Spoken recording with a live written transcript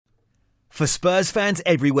For Spurs fans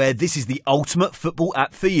everywhere, this is the ultimate football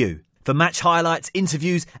app for you. For match highlights,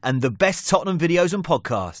 interviews, and the best Tottenham videos and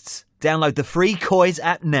podcasts. Download the free Coys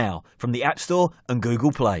app now from the App Store and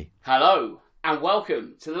Google Play. Hello, and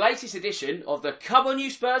welcome to the latest edition of the Come On You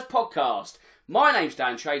Spurs podcast. My name's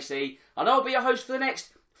Dan Tracy, and I'll be your host for the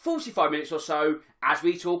next 45 minutes or so as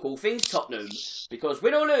we talk all things Tottenham. Because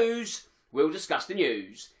win or lose, we'll discuss the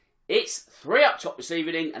news. It's 3 up top this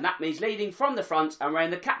evening, and that means leading from the front and wearing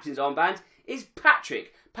the captain's armband is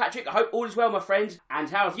Patrick. Patrick, I hope all is well, my friend. And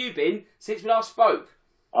how have you been since we last spoke?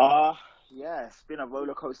 Yeah, it's been a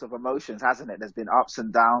roller coaster of emotions, hasn't it? There's been ups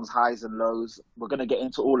and downs, highs and lows. We're going to get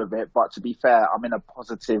into all of it, but to be fair, I'm in a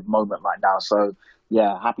positive moment right now. So,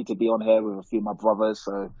 yeah, happy to be on here with a few of my brothers.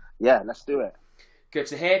 So, yeah, let's do it. Good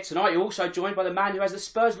to hear. Tonight you're also joined by the man who has the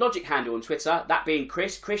Spurs Logic handle on Twitter, that being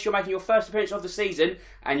Chris. Chris, you're making your first appearance of the season,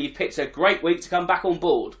 and you've picked a great week to come back on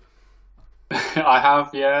board. I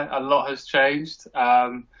have, yeah. A lot has changed.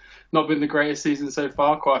 Not been the greatest season so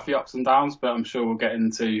far, quite a few ups and downs, but I'm sure we'll get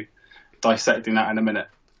into dissecting that in a minute.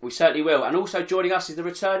 We certainly will. And also joining us is the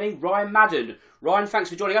returning Ryan Madden. Ryan, thanks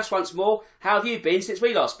for joining us once more. How have you been since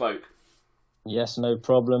we last spoke? Yes, no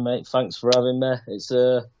problem, mate. Thanks for having me. It's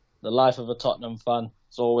the life of a Tottenham fan.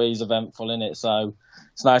 It's always eventful, isn't it? So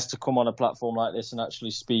it's nice to come on a platform like this and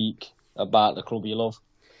actually speak about the club you love.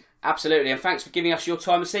 Absolutely, and thanks for giving us your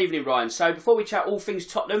time this evening, Ryan. So before we chat all things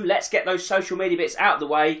Tottenham, let's get those social media bits out of the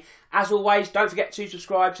way. As always, don't forget to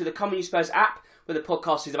subscribe to the Come On You Spurs app, where the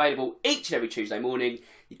podcast is available each and every Tuesday morning.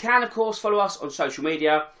 You can, of course, follow us on social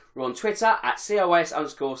media. We're on Twitter at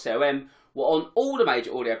COS_COM. We're on all the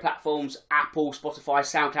major audio platforms, Apple, Spotify,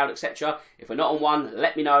 SoundCloud, etc. If we're not on one,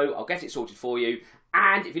 let me know. I'll get it sorted for you.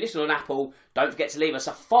 And if you listen on Apple, don't forget to leave us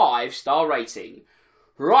a 5-star rating.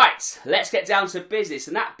 Right, let's get down to business,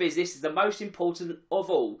 and that business is the most important of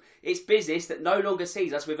all. It's business that no longer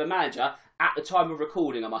sees us with a manager at the time of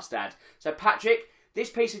recording, I must add. So Patrick,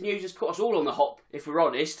 this piece of news has caught us all on the hop, if we're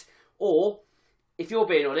honest. Or, if you're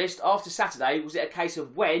being honest, after Saturday, was it a case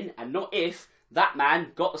of when, and not if, that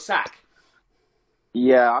man got the sack?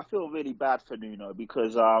 Yeah, I feel really bad for Nuno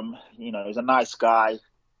because, he's a nice guy,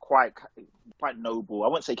 quite noble. I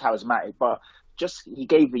wouldn't say charismatic, but just he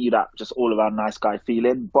gave you that just all around nice guy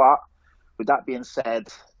feeling. But with that being said,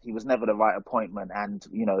 he was never the right appointment. And,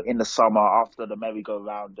 in the summer after the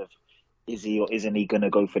merry-go-round of is he or isn't he going to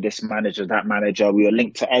go for this manager, that manager, we were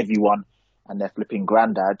linked to everyone and their flipping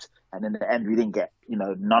granddad. And in the end, we didn't get,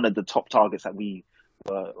 none of the top targets that we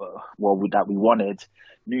that we wanted.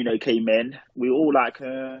 Nuno came in. We were all like,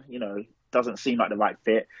 doesn't seem like the right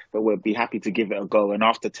fit, but we'll be happy to give it a go. And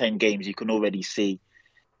after 10 games, you can already see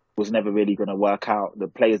was never really going to work out. The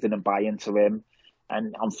players didn't buy into him.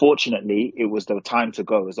 And unfortunately, it was the time to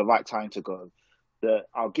go. It was the right time to go.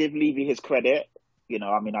 I'll give Levy his credit.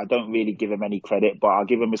 I don't really give him any credit, but I'll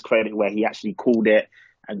give him his credit where he actually called it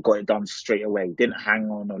and got it done straight away. Didn't hang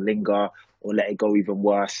on or linger or let it go even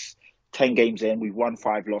worse. 10 games in, we've won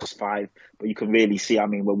 5, lost 5. But you can really see,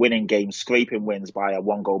 we're winning games, scraping wins by a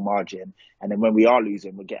 1-goal margin. And then when we are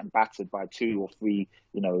losing, we're getting battered by 2 or 3,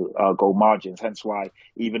 goal margins. Hence why,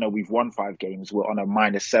 even though we've won 5 games, we're on a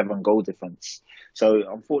 -7 goal difference.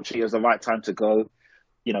 So unfortunately, it was the right time to go.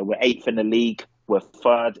 We're 8th in the league. We're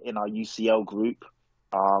 3rd in our UCL group.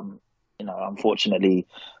 Unfortunately,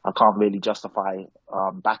 I can't really justify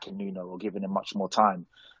backing Nuno or giving him much more time.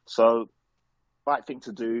 So, right thing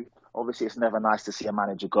to do. Obviously, it's never nice to see a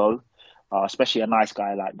manager go, especially a nice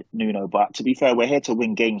guy like Nuno. But to be fair, we're here to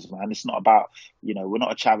win games, man. It's not about, we're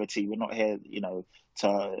not a charity. We're not here,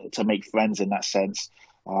 to make friends in that sense.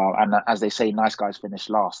 And as they say, nice guys finish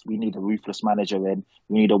last. We need a ruthless manager in.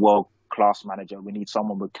 We need a world-class manager. We need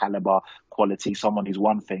someone with caliber, quality, someone who's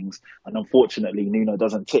won things. And unfortunately, Nuno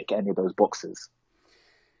doesn't tick any of those boxes.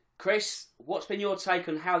 Chris, what's been your take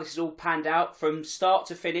on how this has all panned out from start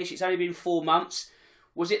to finish? It's only been 4 months.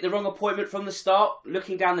 Was it the wrong appointment from the start?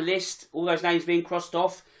 Looking down the list, all those names being crossed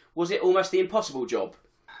off, was it almost the impossible job?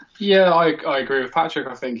 Yeah, I agree with Patrick.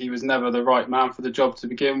 I think he was never the right man for the job to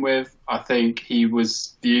begin with. I think he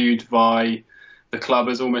was viewed by the club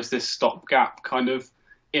as almost this stopgap kind of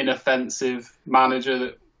inoffensive manager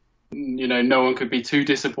that, no one could be too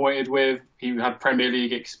disappointed with. He had Premier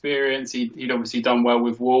League experience. He'd obviously done well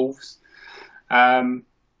with Wolves.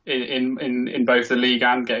 In both the league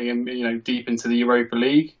and getting him, deep into the Europa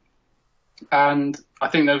League. And I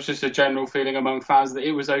think there was just a general feeling among fans that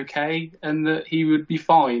it was okay and that he would be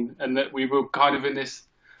fine, and that we were kind of in this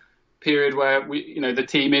period where the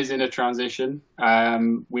team is in a transition.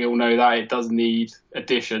 We all know that it does need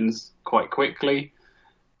additions quite quickly,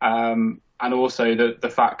 and also the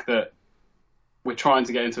fact that we're trying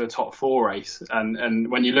to get into a top 4 race, and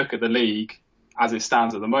when you look at the league as it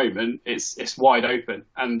stands at the moment, it's wide open,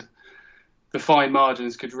 and the fine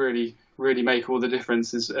margins could really make all the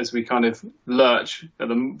difference as we kind of lurch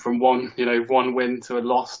from one win to a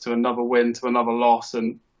loss to another win to another loss.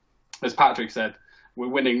 And as Patrick said, we're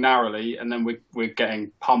winning narrowly, and then we're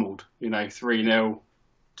getting pummeled, 3-0,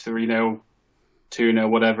 3-0, 2-0,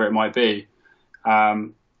 whatever it might be.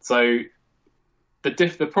 So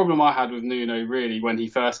the problem I had with Nuno really when he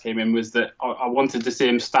first came in was that I wanted to see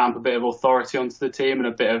him stamp a bit of authority onto the team and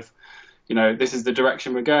a bit of, this is the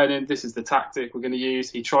direction we're going in, this is the tactic we're going to use.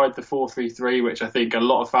 He tried the 4-3-3, which I think a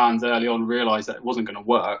lot of fans early on realised that it wasn't going to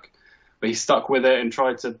work, but he stuck with it and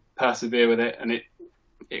tried to persevere with it, and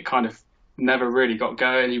it kind of never really got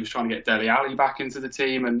going. He was trying to get Dele Alli back into the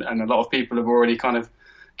team, and a lot of people have already kind of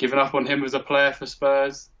given up on him as a player for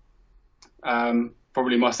Spurs.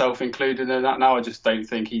 Probably myself included in that now. I just don't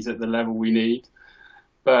think he's at the level we need.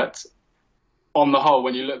 But on the whole,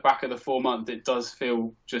 when you look back at the 4 months, it does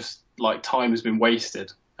feel just like time has been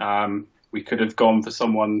wasted. We could have gone for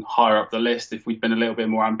someone higher up the list if we'd been a little bit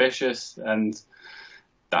more ambitious, and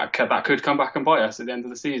that could come back and bite us at the end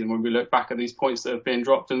of the season when we look back at these points that have been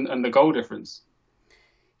dropped and the goal difference.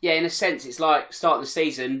 Yeah, in a sense, it's like starting the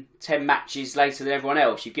season 10 matches later than everyone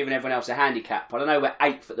else. You've given everyone else a handicap. I don't know, we're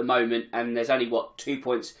 8th at the moment, and there's only, 2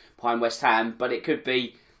 points behind West Ham, but it could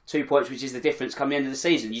be 2 points, which is the difference come the end of the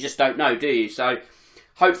season. You just don't know, do you? So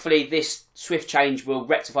hopefully this swift change will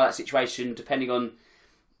rectify that situation, depending on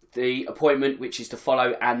the appointment, which is to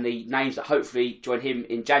follow, and the names that hopefully join him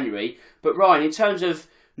in January. But Ryan, in terms of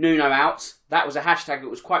Nuno out, that was a hashtag that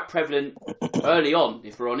was quite prevalent early on,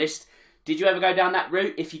 if we're honest. Did you ever go down that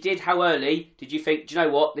route? If you did, how early did you think, do you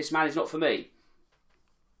know what, this man is not for me?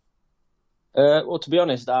 Well, to be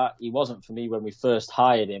honest, he wasn't for me when we first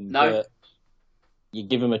hired him. No. But you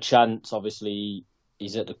give him a chance. Obviously,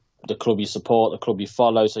 he's at the club you support, the club you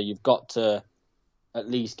follow, so you've got to at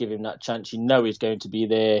least give him that chance. You know he's going to be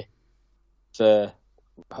there for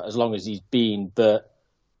as long as he's been. But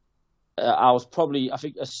I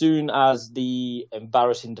think as soon as the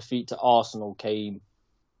embarrassing defeat to Arsenal came,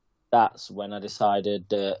 that's when I decided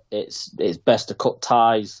that it's best to cut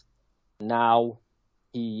ties. Now,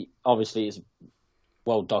 he obviously is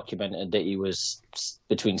well documented that he was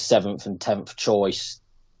between 7th and 10th choice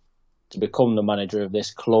to become the manager of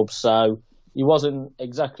this club. So he wasn't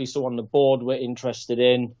exactly someone the board were interested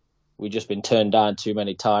in. We've just been turned down too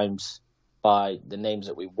many times by the names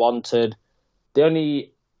that we wanted. The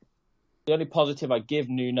only positive I give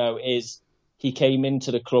Nuno is he came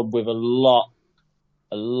into the club with a lot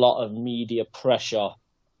of media pressure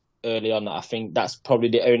early on. I think that's probably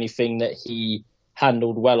the only thing that he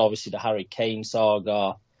handled well. Obviously, the Harry Kane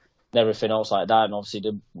saga and everything else like that, and obviously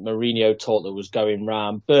the Mourinho talk that was going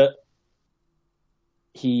round. But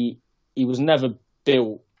he was never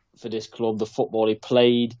built for this club, the football he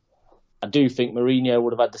played. I do think Mourinho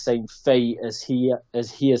would have had the same fate as he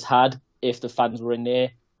has had if the fans were in there.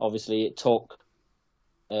 Obviously, it took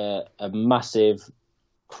a massive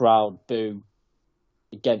crowd boo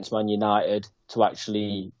against Man United to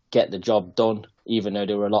actually get the job done, even though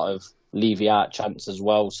there were a lot of Levy out chants as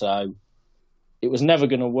well. So it was never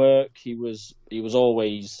going to work. He was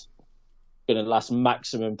always going to last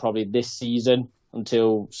maximum probably this season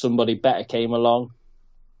until somebody better came along.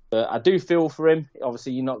 But I do feel for him.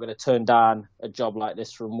 Obviously, you're not going to turn down a job like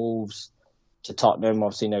this from Wolves to Tottenham.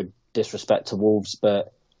 Obviously, no disrespect to Wolves,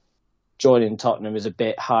 but joining Tottenham is a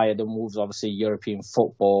bit higher than Wolves. Obviously, European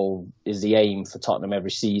football is the aim for Tottenham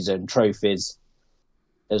every season, trophies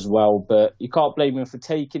as well. But you can't blame him for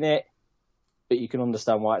taking it, but you can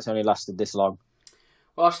understand why it's only lasted this long.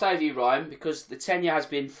 Well, I'll stay with you, Ryan, because the tenure has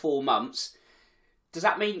been 4 months. Does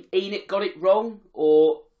that mean ENIC got it wrong,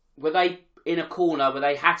 or were they in a corner where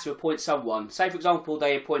they had to appoint someone? Say, for example,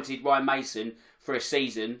 they appointed Ryan Mason for a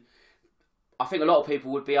season. I think a lot of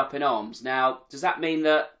people would be up in arms. Now, does that mean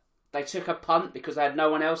that they took a punt because they had no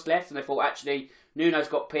one else left and they thought, actually, Nuno's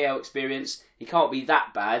got PL experience, he can't be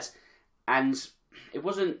that bad, and it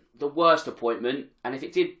wasn't the worst appointment, and if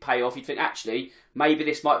it did pay off, you'd think, actually, maybe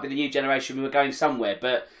this might be the new generation, we were going somewhere.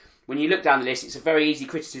 But when you look down the list, it's a very easy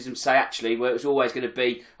criticism to say, actually, well, it was always going to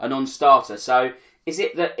be a non-starter. So is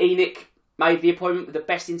it that ENIC made the appointment with the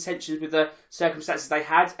best intentions with the circumstances they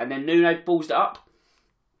had, and then Nuno balls it up?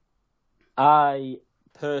 I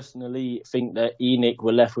personally think that ENIC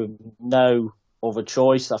were left with no other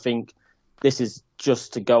choice. I think this is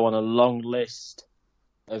just to go on a long list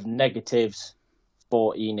of negatives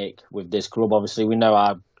for ENIC with this club. Obviously, we know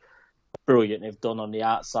how brilliant they've done on the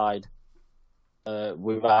outside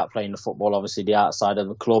without playing the football. Obviously, the outside of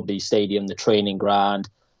the club, the stadium, the training ground,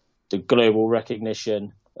 the global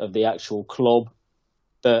recognition of the actual club.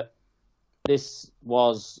 But this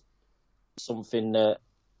was something that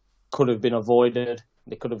could have been avoided.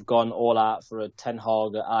 They could have gone all out for a Ten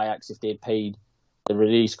Hag at Ajax if they had paid the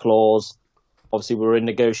release clause. Obviously, we were in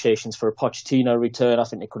negotiations for a Pochettino return. I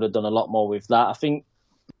think they could have done a lot more with that. I think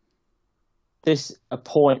this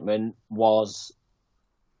appointment was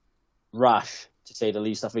rash, to say the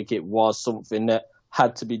least. I think it was something that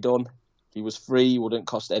had to be done. He was free, wouldn't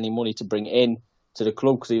cost any money to bring in to the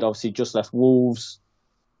club because he'd obviously just left Wolves.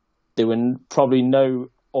 There were probably no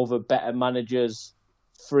other better managers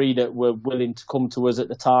free that were willing to come to us at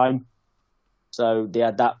the time. So they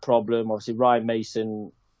had that problem. Obviously, Ryan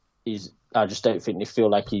Mason, I just don't think they feel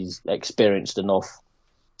like he's experienced enough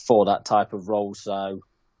for that type of role. So,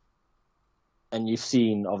 and you've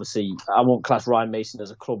seen, obviously, I won't class Ryan Mason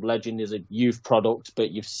as a club legend, as a youth product,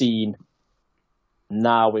 but you've seen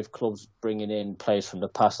now with clubs bringing in players from the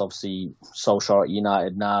past, obviously Solskjaer at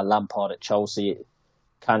United now, Lampard at Chelsea, it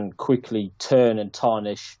can quickly turn and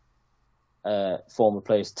tarnish former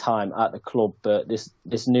players' time at the club. But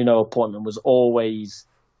this Nuno appointment was always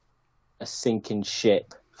a sinking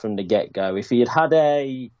ship from the get-go. If he had had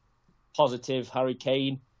a positive Harry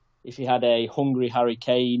Kane, if he had a hungry Harry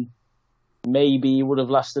Kane, maybe he would have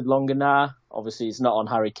lasted longer now. Obviously, it's not on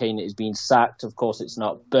Harry Kane that he's been sacked. Of course, it's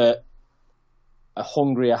not. But a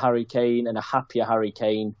hungrier Harry Kane and a happier Harry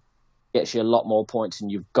Kane gets you a lot more points than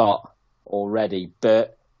you've got already.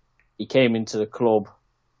 But he came into the club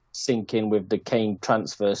sinking with the Kane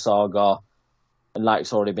transfer saga. And like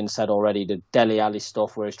it's already been said already, the Dele Alli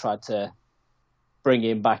stuff where he's tried to bring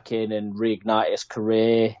him back in and reignite his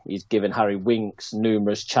career. He's given Harry Winks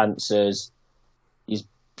numerous chances. He's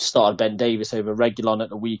started Ben Davies over Reguilon at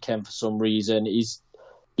the weekend for some reason.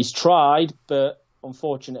 He's tried, but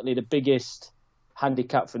unfortunately the biggest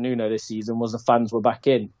handicap for Nuno this season was the fans were back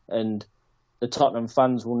in. And the Tottenham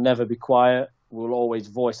fans will never be quiet. We'll always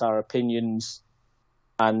voice our opinions.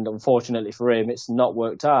 And unfortunately for him, it's not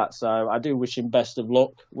worked out. So I do wish him best of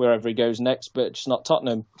luck wherever he goes next, but just not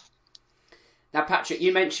Tottenham. Now, Patrick,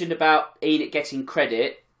 you mentioned about Enoch getting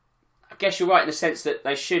credit. I guess you're right in the sense that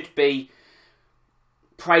they should be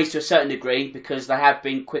praised to a certain degree because they have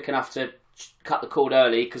been quick enough to cut the cord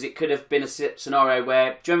early, because it could have been a scenario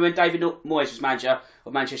where, do you remember when David Moyes was manager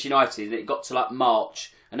of Manchester United and it got to like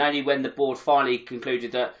March, and only when the board finally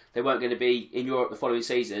concluded that they weren't going to be in Europe the following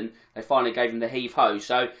season, they finally gave them the heave-ho.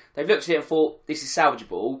 So they've looked at it and thought, this is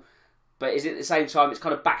salvageable, but is it at the same time it's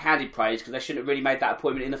kind of backhanded praise because they shouldn't have really made that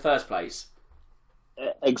appointment in the first place?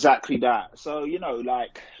 Exactly that. So,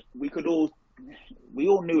 like we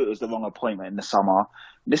all knew it was the wrong appointment in the summer.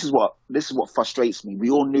 This is what frustrates me. We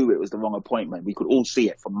all knew it was the wrong appointment. We could all see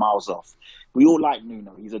it from miles off. We all like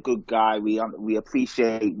Nuno. He's a good guy. We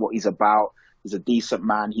appreciate what he's about. He's a decent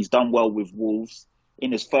man. He's done well with Wolves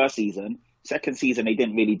in his first season. Second season, they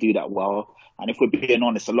didn't really do that well. And if we're being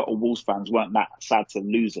honest, a lot of Wolves fans weren't that sad to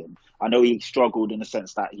lose him. I know he struggled in the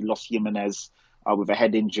sense that he lost Jimenez with a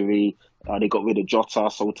head injury. They got rid of Jota,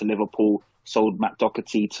 sold to Liverpool, sold Matt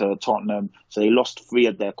Doherty to Tottenham. So they lost 3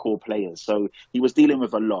 of their core players. So he was dealing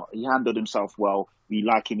with a lot. He handled himself well. We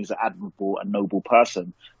like him. He's an admirable and noble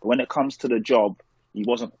person. But when it comes to the job, he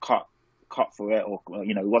wasn't cut for it, or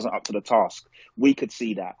he wasn't up to the task. We could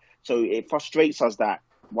see that. So it frustrates us that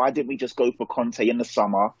why didn't we just go for Conte in the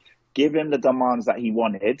summer, give him the demands that he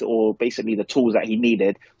wanted, or basically the tools that he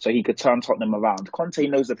needed, so he could turn Tottenham around. Conte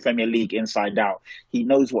knows the Premier League inside out. He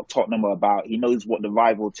knows what Tottenham are about. He knows what the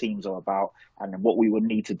rival teams are about and what we would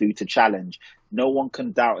need to do to challenge. No one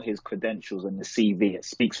can doubt his credentials and the CV. It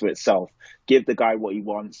speaks for itself. Give the guy what he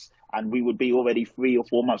wants, and we would be already 3 or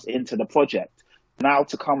 4 months into the project. Now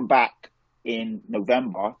to come back in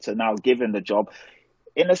November to now give him the job,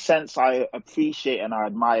 in a sense, I appreciate and I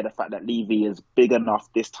admire the fact that Levy is big enough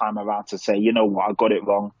this time around to say, you know what, I got it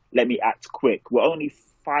wrong. Let me act quick. We're only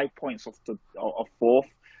 5 points off fourth,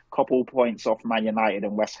 couple points off Man United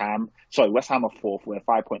and West Ham. Sorry, West Ham are fourth. We're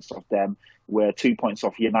 5 points off them. We're 2 points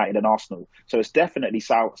off United and Arsenal. So it's definitely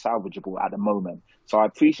salvageable at the moment. So I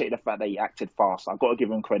appreciate the fact that he acted fast. I've got to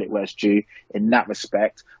give him credit where it's due in that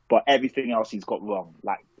respect. But everything else he's got wrong,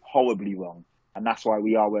 like horribly wrong. And that's why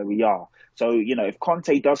we are where we are. So, if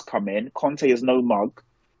Conte does come in, Conte is no mug.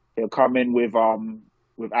 He'll come in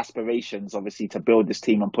with aspirations, obviously, to build this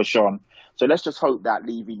team and push on. So let's just hope that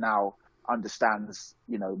Levy now understands,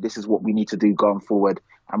 this is what we need to do going forward,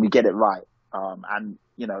 and we get it right.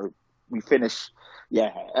 We finish. Yeah,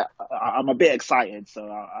 I'm a bit excited, so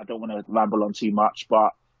I don't want to ramble on too much,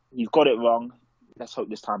 but he's got it wrong. Let's hope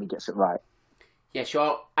this time he gets it right. Yes,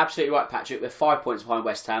 you're absolutely right, Patrick. We're 5 points behind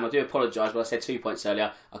West Ham. I do apologise, but I said 2 points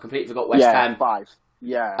earlier. I completely forgot West Ham. 5.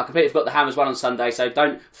 Yeah. I completely forgot the Hammers won on Sunday, so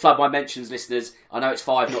don't flood my mentions, listeners. I know it's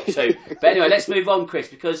 5, not 2. But anyway, let's move on, Chris,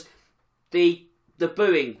 because the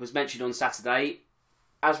booing was mentioned on Saturday.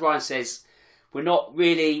 As Ryan says, we're not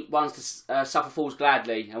really ones to suffer fools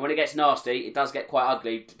gladly. And when it gets nasty, it does get quite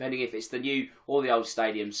ugly, depending if it's the new or the old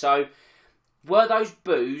stadium. So, were those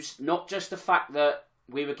boos not just the fact that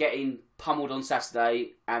we were getting pummeled on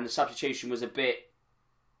Saturday and the substitution was a bit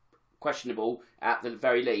questionable at the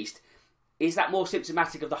very least? Is that more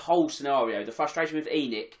symptomatic of the whole scenario, the frustration with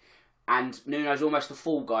ENIC and Nuno's almost the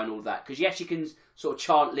fall guy and all of that? Because yes, you can sort of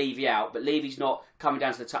chant Levy out, but Levy's not coming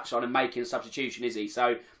down to the touchline and making a substitution, is he?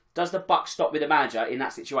 So does the buck stop with the manager in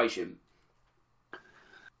that situation?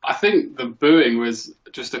 I think the booing was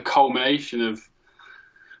just a culmination of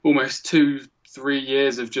almost 2-3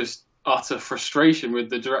 years of just utter frustration with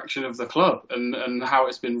the direction of the club and how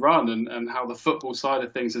it's been run and how the football side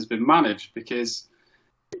of things has been managed. Because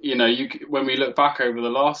when we look back over the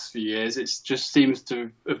last few years, it just seems to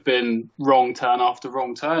have been wrong turn after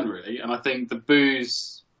wrong turn, really. And I think the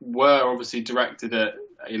boos were obviously directed at,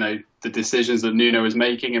 the decisions that Nuno was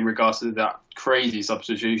making in regards to that crazy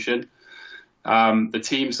substitution. The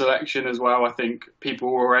team selection as well. I think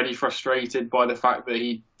people were already frustrated by the fact that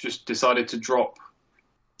he just decided to drop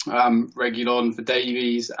Reguilon for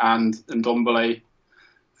Davies and Ndombele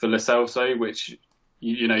for Lo Celso, which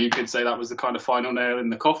you could say that was the kind of final nail in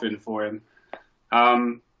the coffin for him.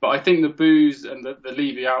 But I think the boos and the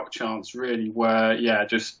Levy out chants really were,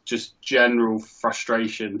 just general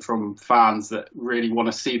frustration from fans that really want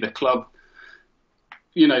to see the club,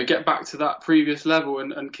 get back to that previous level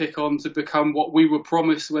and kick on to become what we were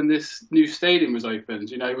promised when this new stadium was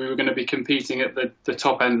opened. We were going to be competing at the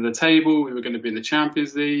top end of the table. We were going to be in the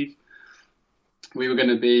Champions League. We were going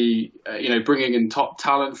to be, bringing in top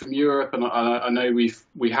talent from Europe. And I know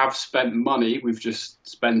we have spent money. We've just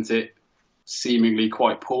spent it seemingly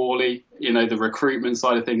quite poorly. The recruitment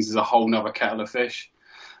side of things is a whole nother kettle of fish.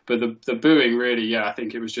 But the booing really, I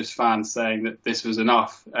think it was just fans saying that this was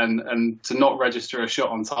enough. And to not register a shot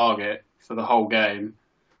on target for the whole game,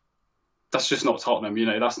 that's just not Tottenham.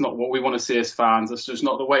 That's not what we want to see as fans. That's just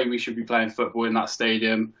not the way we should be playing football in that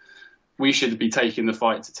stadium. We should be taking the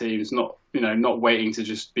fight to teams, not waiting to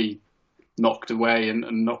just be knocked away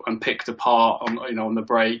and picked apart on the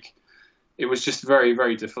break. It was just very,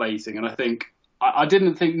 very deflating. And I think I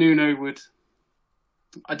didn't think Nuno would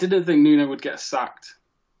get sacked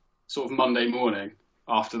sort of Monday morning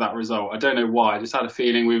after that result. I don't know why. I just had a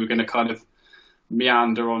feeling we were going to kind of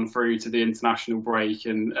meander on through to the international break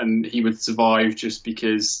and he would survive just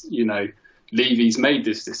because, Levy's made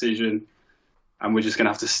this decision and we're just going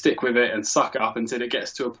to have to stick with it and suck it up until it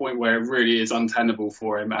gets to a point where it really is untenable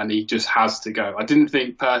for him and he just has to go. I didn't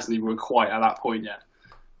think personally we were quite at that point yet.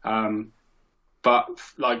 But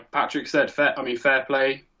like Patrick said, fair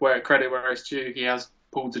play, credit where it's due. He has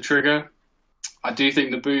pulled the trigger. I do think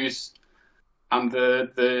the boos and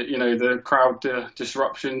the crowd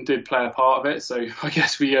disruption did play a part of it. So I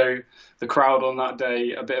guess we owe the crowd on that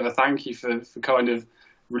day a bit of a thank you for kind of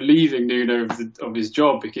relieving Nuno of his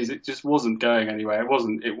job, because it just wasn't going anywhere.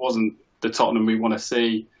 It wasn't the Tottenham we want to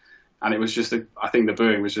see, and it was just I think the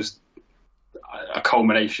booing was just a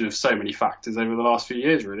culmination of so many factors over the last few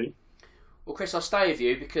years, really. Well, Chris, I'll stay with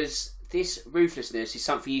you because this ruthlessness is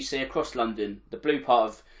something you see across London, the blue part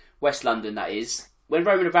of West London, that is. When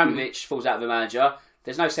Roman Abramovich falls out of a manager,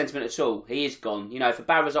 there's no sentiment at all. He is gone. If a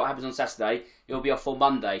bad result happens on Saturday, he'll be off on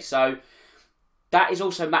Monday. So that is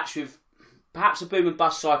also matched with perhaps a boom and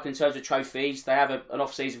bust cycle in terms of trophies. They have an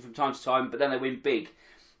off-season from time to time, but then they win big.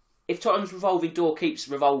 If Tottenham's revolving door keeps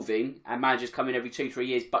revolving and managers come in every 2-3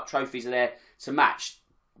 years, but trophies are there to match,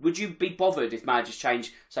 would you be bothered if managers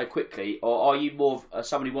change so quickly? Or are you more of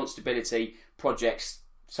someone who wants stability, projects,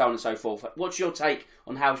 so on and so forth? What's your take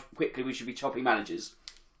on how quickly we should be chopping managers?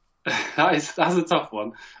 That's a tough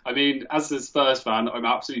one. I mean, as a Spurs fan, I'm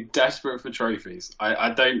absolutely desperate for trophies.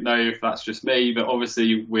 I don't know if that's just me, but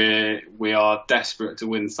obviously we are desperate to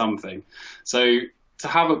win something. So to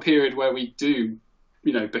have a period where we do,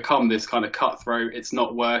 become this kind of cutthroat, it's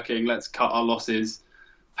not working, let's cut our losses,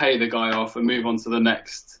 pay the guy off and move on to the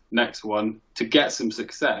next one to get some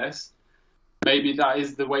success. Maybe that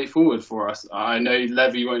is the way forward for us. I know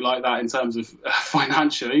Levy won't like that in terms of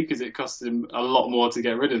financially, because it costs him a lot more to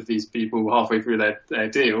get rid of these people halfway through their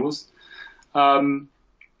deals. But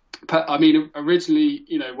I mean, originally,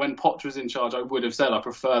 when Poch was in charge, I would have said I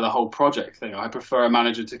prefer the whole project thing. I prefer a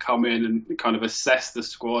manager to come in and kind of assess the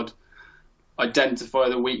squad, identify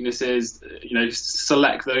the weaknesses,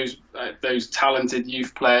 select those talented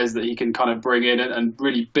youth players that he can kind of bring in and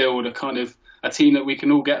really build a team that we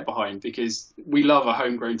can all get behind, because we love a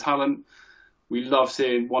homegrown talent. We love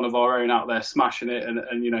seeing one of our own out there smashing it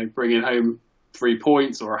and bringing home 3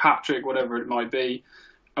 points or a hat trick, whatever it might be.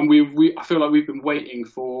 And I feel like we've been waiting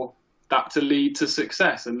for that to lead to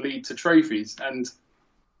success and lead to trophies. And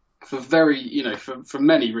for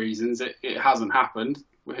many reasons, it hasn't happened,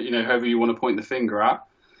 whoever you want to point the finger at.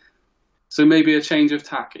 So maybe a change of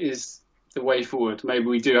tack is the way forward. Maybe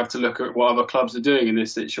we do have to look at what other clubs are doing in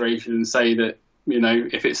this situation and say that,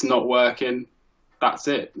 if it's not working, that's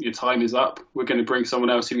it. Your time is up. We're going to bring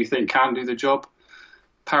someone else who we think can do the job.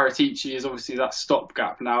 Paratici is obviously that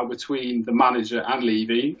stopgap now between the manager and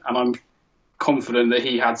Levy, and I'm confident that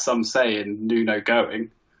he had some say in Nuno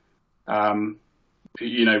going.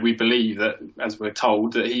 We believe that, as we're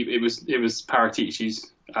told, that it was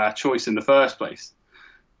Paratici's choice in the first place.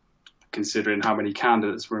 Considering how many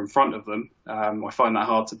candidates were in front of them, I find that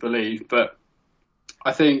hard to believe. But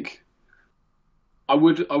I think I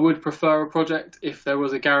would prefer a project if there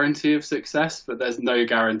was a guarantee of success, but there's no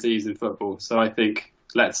guarantees in football. So I think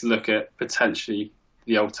let's look at potentially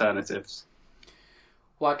the alternatives.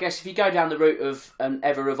 Well, I guess if you go down the route of an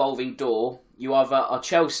ever-revolving door, you either are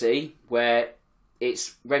Chelsea, where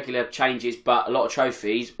it's regular changes but a lot of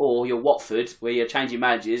trophies, or you're Watford, where you're changing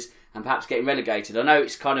managers and perhaps getting relegated. I know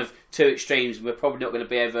it's kind of two extremes. We're probably not going to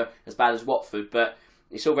be ever as bad as Watford, but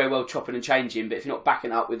it's all very well chopping and changing. But if you're not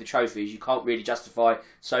backing up with the trophies, you can't really justify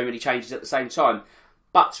so many changes at the same time.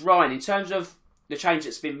 But Ryan, in terms of the change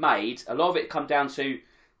that's been made, a lot of it come down to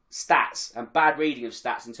stats and bad reading of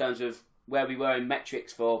stats in terms of where we were in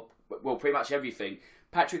metrics for, well, pretty much everything.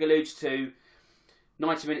 Patrick alludes to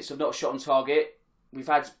 90 minutes of not a shot on target. We've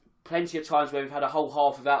had plenty of times where we've had a whole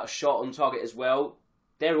half without a shot on target as well.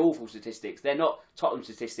 They're awful statistics. They're not Tottenham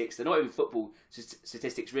statistics. They're not even football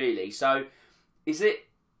statistics, really. So is it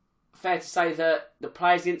fair to say that the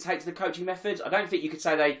players didn't take to the coaching methods? I don't think you could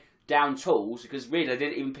say they down tools, because really they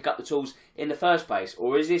didn't even pick up the tools in the first place.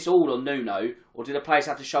 Or is this all on Nuno, or do the players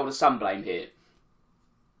have to shoulder some blame here?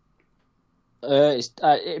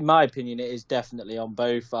 In my opinion, it is definitely on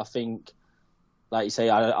both. I think, like you say,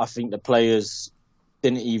 I think the players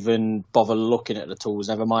didn't even bother looking at the tools,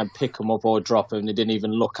 never mind pick them up or drop them. They didn't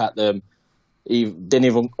even look at them, didn't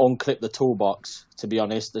even unclip the toolbox, to be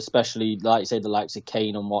honest, especially, like you say, the likes of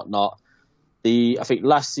Kane and whatnot. I think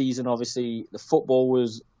last season, obviously, the football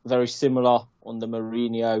was very similar under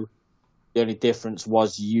Mourinho. The only difference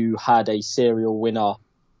was you had a serial winner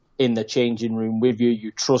in the changing room with you.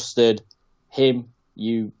 You trusted him.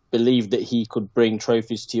 You believed that he could bring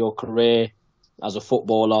trophies to your career as a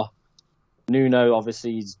footballer. Nuno,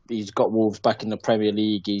 obviously, he's got Wolves back in the Premier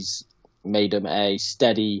League. He's made them a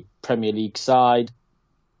steady Premier League side.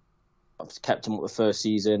 Obviously kept them up the first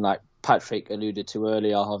season. Like Patrick alluded to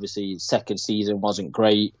earlier, obviously, second season wasn't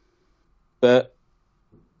great. But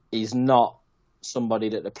he's not somebody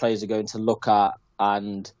that the players are going to look at,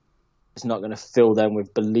 and it's not going to fill them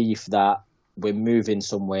with belief that we're moving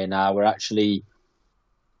somewhere now. We're actually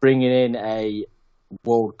bringing in a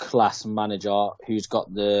world-class manager who's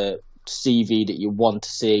got the CV that you want to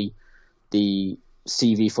see, the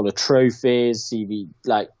CV full of trophies,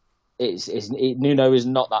 Nuno is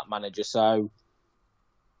not that manager. So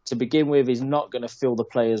to begin with, he's not going to fill the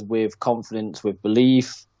players with confidence, with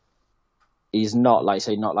belief. He's not like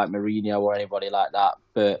Mourinho or anybody like that,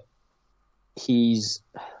 but the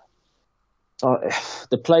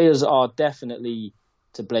players are definitely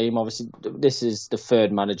to blame. Obviously, this is the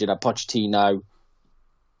third manager that Pochettino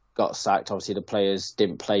got sacked. Obviously, the players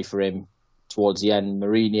didn't play for him towards the end.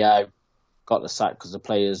 Mourinho got the sack because the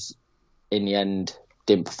players, in the end,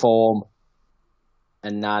 didn't perform.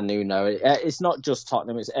 And now Nuno. It's not just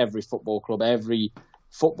Tottenham; it's every football club, every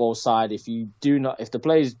football side. If the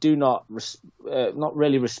players do not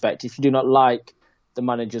really respect, if you do not like the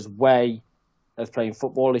manager's way of playing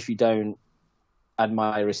football, if you don't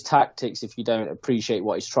admire his tactics, if you don't appreciate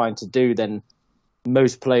what he's trying to do, then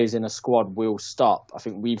most players in a squad will stop. I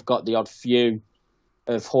think we've got the odd few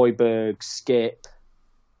of Højbjerg, Skip,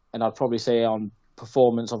 and I'd probably say on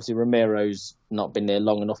performance, obviously Ramiro's not been there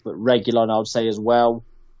long enough, but Reguilon, I would say as well,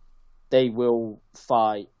 they will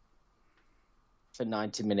fight for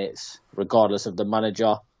 90 minutes, regardless of the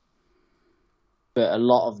manager. But a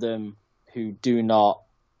lot of them who do not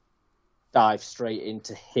dive straight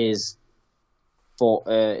into his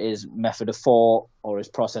method of thought or his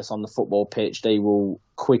process on the football pitch, they will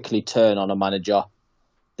quickly turn on a manager.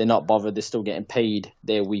 They're not bothered. They're still getting paid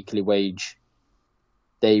their weekly wage.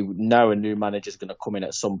 They know a new manager is going to come in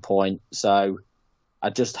at some point. So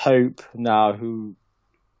I just hope now who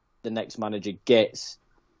the next manager gets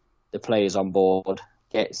the players on board,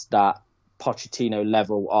 gets that Pochettino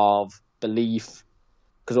level of belief.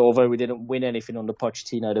 Because although we didn't win anything under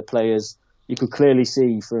Pochettino, the players you could clearly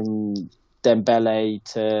see from Dembele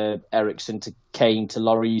to Eriksen to Kane to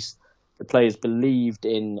Lloris, the players believed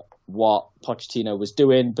in what Pochettino was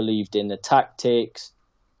doing, believed in the tactics,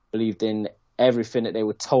 believed in everything that they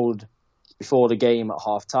were told before the game, at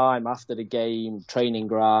half time, after the game, training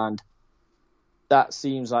ground. That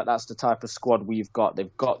seems like that's the type of squad we've got.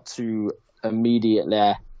 They've got to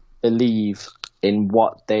immediately believe in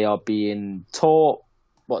what they are being taught,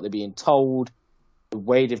 what they're being told, the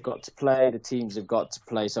way they've got to play, the teams they've got to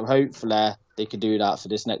play. So hopefully they can do that for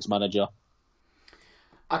this next manager.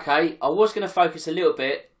 Okay, I was going to focus a little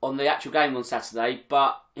bit on the actual game on Saturday,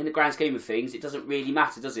 but in the grand scheme of things, it doesn't really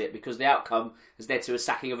matter, does it? Because the outcome has led to a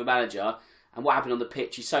sacking of a manager, and what happened on the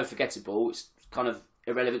pitch is so forgettable, it's kind of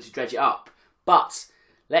irrelevant to dredge it up. But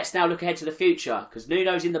let's now look ahead to the future, because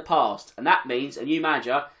Nuno's in the past, and that means a new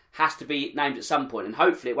manager has to be named at some point, and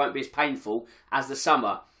hopefully it won't be as painful as the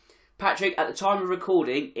summer. Patrick, at the time of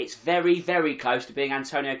recording, it's very, very close to being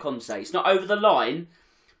Antonio Conte. It's not over the line,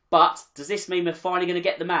 but does this mean we're finally going to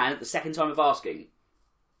get the man at the second time of asking?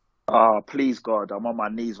 Oh, please, God, I'm on my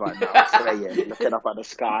knees right now, praying, looking up at the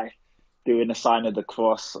sky, doing the sign of the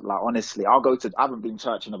cross. Like, honestly, I haven't been to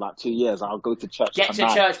church in about 2 years. I'll go to church tonight. Get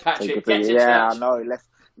to church, Patrick. Get to church. Yeah, I know.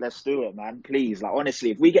 Let's do it, man. Please. Like,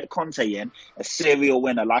 honestly, if we get Conte in, a serial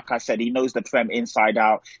winner, like I said, he knows the Prem inside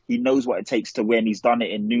out. He knows what it takes to win. He's done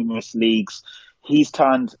it in numerous leagues. He's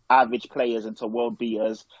turned average players into world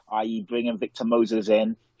beaters, i.e. bringing Victor Moses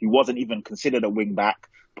in, who wasn't even considered a wing-back,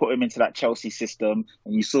 put him into that Chelsea system,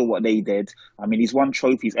 and you saw what they did. I mean, he's won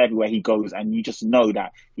trophies everywhere he goes, and you just know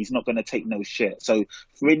that he's not going to take no shit. So,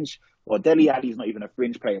 Dele Alli's not even a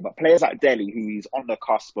fringe player, but players like Dele, who is on the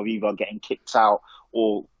cusp of either getting kicked out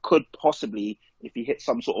or could possibly, if he hits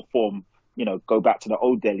some sort of form, go back to the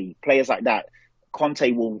old Dele. Players like that,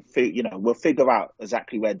 Conte will figure out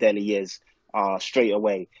exactly where Dele is straight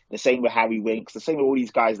away. The same with Harry Winks, the same with all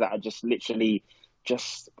these guys that are just literally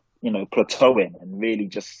plateauing and really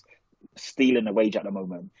just stealing the wage at the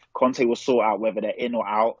moment. Conte will sort out whether they're in or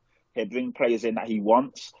out. He'll bring players in that he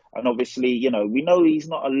wants. And obviously, we know he's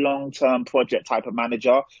not a long-term project type of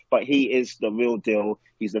manager, but he is the real deal.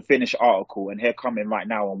 He's the finished article, and he'll come in right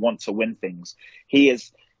now and want to win things. He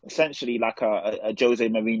is essentially like a Jose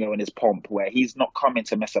Mourinho in his pomp, where he's not coming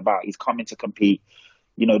to mess about. He's coming to compete.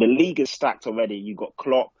 The league is stacked already. You've got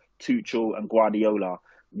Klopp, Tuchel, and Guardiola.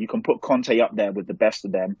 You can put Conte up there with the best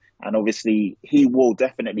of them. And obviously, he will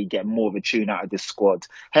definitely get more of a tune out of this squad.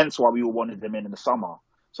 Hence why we all wanted him in the summer.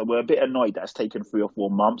 So we're a bit annoyed that it's taken 3 or 4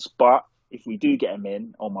 months. But if we do get him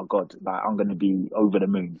in, oh my God, I'm going to be over the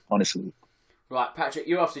moon, honestly. Right, Patrick,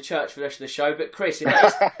 you're off to church for the rest of the show. But Chris,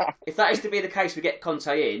 if that is to be the case, we get Conte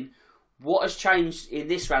in, what has changed in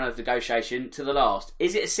this round of negotiation to the last?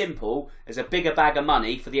 Is it as simple as a bigger bag of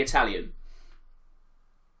money for the Italian?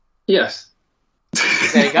 Yes.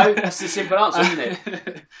 There you go. That's the simple answer, isn't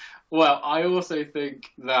it? Well, I also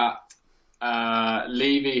think that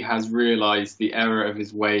Levy has realised the error of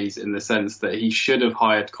his ways, in the sense that he should have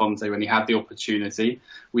hired Conte when he had the opportunity.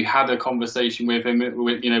 We had a conversation with him.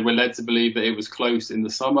 We're led to believe that it was close in the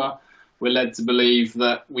summer. We're led to believe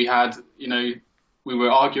that we had, we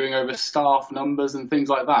were arguing over staff numbers and things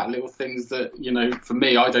like that. Little things that, for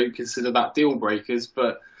me, I don't consider that deal breakers,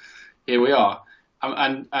 but here we are.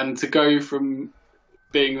 And to go from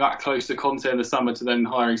being that close to Conte in the summer to then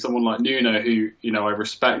hiring someone like Nuno, who, I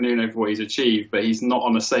respect Nuno for what he's achieved, but he's not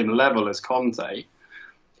on the same level as Conte.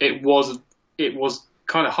 It was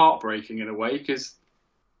kind of heartbreaking in a way, because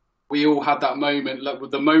we all had that moment, like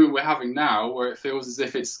with the moment we're having now, where it feels as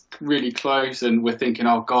if it's really close, and we're thinking,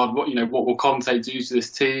 oh God, what will Conte do to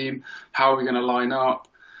this team? How are we going to line up?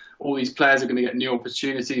 All these players are going to get new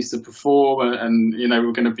opportunities to perform, and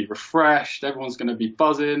we're going to be refreshed. Everyone's going to be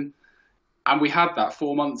buzzing. And we had that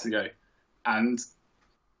 4 months ago, and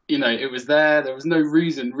it was there. There was no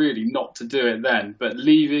reason really not to do it then. But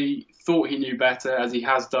Levy thought he knew better, as he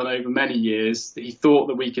has done over many years. He thought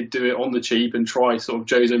that we could do it on the cheap and try sort of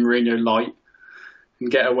Jose Mourinho light and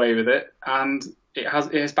get away with it, and it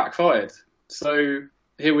has backfired. So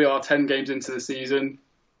here we are, 10 games into the season.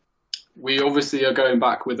 We obviously are going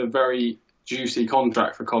back with a very juicy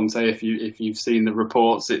contract for Conte. If you've seen the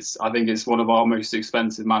reports, I think it's one of our most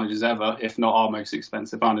expensive managers ever, if not our most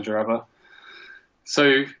expensive manager ever.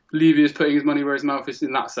 So Levy is putting his money where his mouth is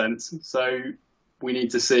in that sense. So we need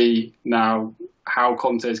to see now how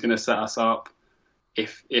Conte is going to set us up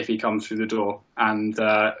if he comes through the door. And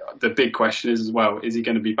the big question is he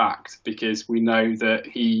going to be backed? Because we know that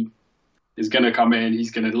he is going to come in,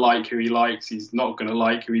 he's going to like who he likes, he's not going to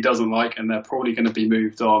like who he doesn't like, and they're probably going to be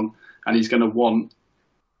moved on. And he's going to want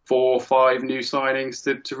 4 or 5 new signings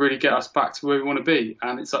to really get us back to where we want to be.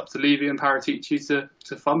 And it's up to Levy and Paratici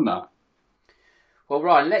to fund that. Well,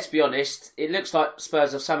 Ryan, let's be honest. It looks like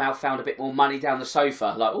Spurs have somehow found a bit more money down the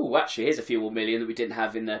sofa. Like, oh, actually, here's a few more million that we didn't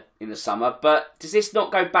have in the summer. But does this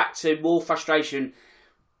not go back to more frustration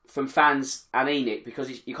from fans and ENIC?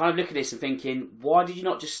 Because you kind of look at this and thinking, why did you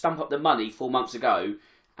not just stump up the money 4 months ago?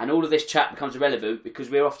 And all of this chat becomes irrelevant because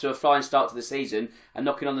we're off to a flying start to the season and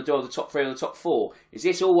knocking on the door of the top 3 or the top 4. Is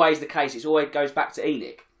this always the case? It always goes back to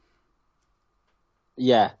ENIC?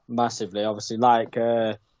 Yeah, massively. Obviously, like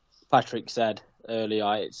Patrick said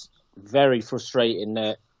earlier, it's very frustrating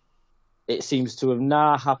that it seems to have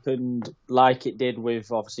now happened like it did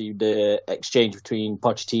with obviously the exchange between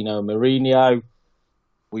Pochettino and Mourinho.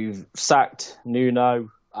 We've sacked Nuno,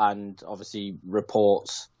 and obviously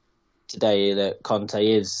reports today that Conte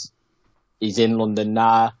he's in London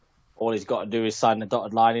now. All he's got to do is sign the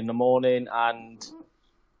dotted line in the morning and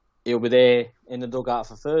he'll be there in the dugout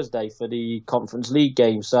for Thursday for the Conference League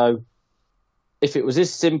game. So if it was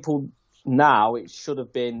this simple now, it should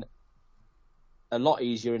have been a lot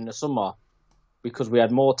easier in the summer because we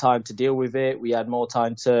had more time to deal with it. We had more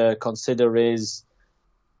time to consider his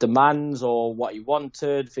demands or what he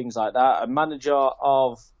wanted, things like that. A manager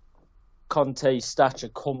of Conte's stature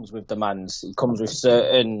comes with demands. He comes with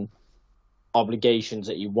certain obligations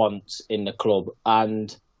that he wants in the club.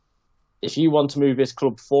 And if you want to move this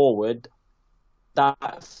club forward,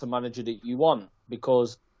 that's the manager that you want.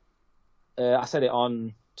 Because I said it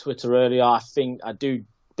on Twitter earlier, I do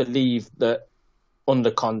believe that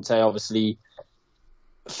under Conte, obviously,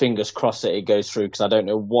 fingers crossed that it goes through, because I don't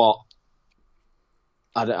know what...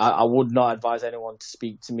 I would not advise anyone to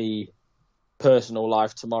speak to me personal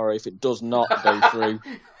life tomorrow if it does not go through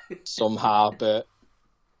somehow. But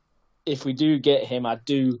if we do get him, I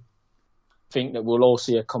do think that we'll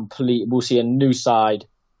see a new side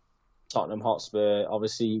Tottenham Hotspur.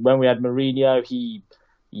 Obviously, when we had Mourinho,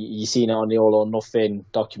 you seen it on the All or Nothing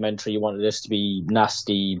documentary. He wanted us to be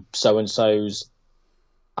nasty so-and-sos.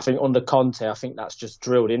 I think under Conte, I think that's just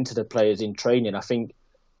drilled into the players in training. I think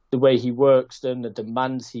the way he works them, the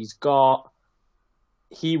demands he's got,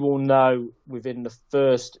 he will know within the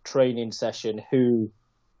first training session who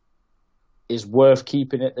is worth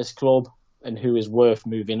keeping at this club and who is worth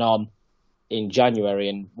moving on in January.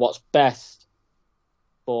 And what's best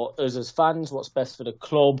for us as fans, what's best for the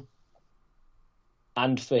club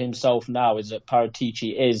and for himself now is that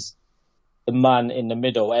Paratici is the man in the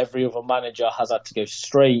middle. Every other manager has had to go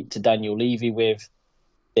straight to Daniel Levy with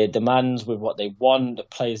their demands, with what they want, the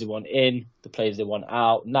players they want in, the players they want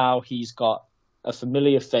out. Now he's got a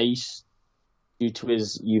familiar face due to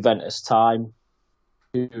his Juventus time,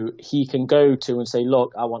 who he can go to and say,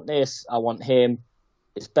 look, I want this, I want him.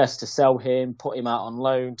 It's best to sell him, put him out on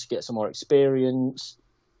loan to get some more experience.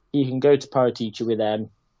 He can go to Paratici with them,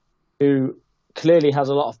 who clearly has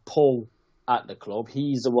a lot of pull at the club.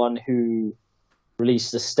 He's the one who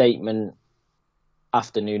released the statement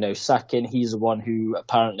after Nuno's sacking. He's the one who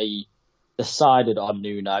apparently decided on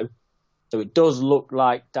Nuno. So it does look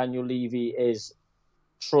like Daniel Levy is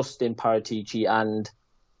trusting Paratici and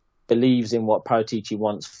believes in what Paratici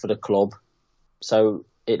wants for the club. So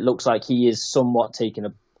it looks like he is somewhat taking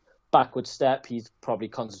a backward step. He's probably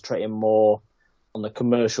concentrating more on the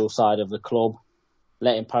commercial side of the club,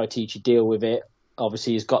 letting Paratici deal with it.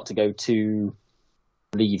 Obviously, he's got to go to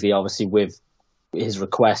Levy, obviously, with his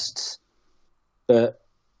requests. But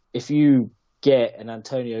if you get an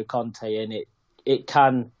Antonio Conte in, it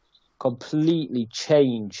can completely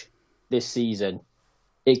change this season.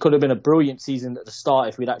 It could have been a brilliant season at the start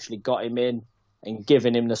if we'd actually got him in and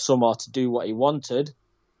given him the summer to do what he wanted.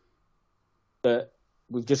 But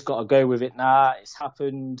we've just got to go with it now. It's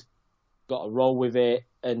happened. Got to roll with it.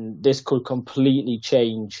 And this could completely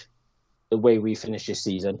change the way we finish this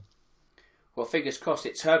season. Well, fingers crossed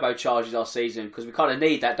it turbocharges our season, because we kind of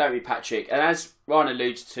need that, don't we, Patrick? And as Ryan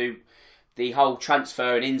alludes to, the whole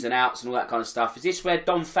transfer and ins and outs and all that kind of stuff, is this where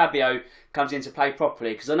Don Fabio comes into play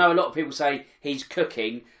properly? Because I know a lot of people say he's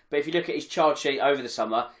cooking, but if you look at his charge sheet over the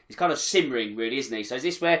summer, he's kind of simmering, really, isn't he? So is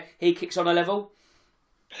this where he kicks on a level?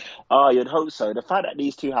 You'd hope so. The fact that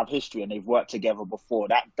these two have history and they've worked together before,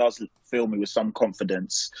 that does fill me with some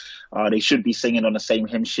confidence. They should be singing on the same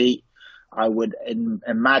hymn sheet. I would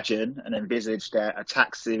imagine and envisage their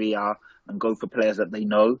attack Syria and go for players that they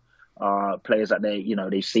know, players that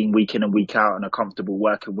they've seen week in and week out and are comfortable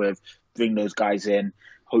working with. Bring those guys in.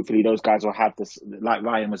 Hopefully, those guys will have this, like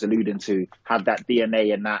Ryan was alluding to, have that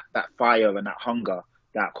DNA and that fire and that hunger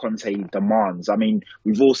that Conte demands. I mean,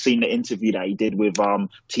 we've all seen the interview that he did with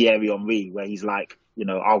Thierry Henry, where he's like,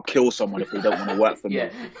 I'll kill someone if they don't want to work for me.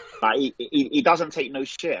 Yeah. Like he doesn't take no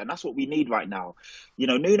shit, and that's what we need right now.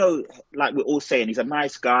 Nuno, like we're all saying, he's a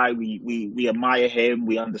nice guy. We admire him.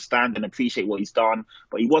 We understand and appreciate what he's done,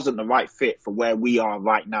 but he wasn't the right fit for where we are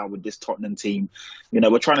right now with this Tottenham team.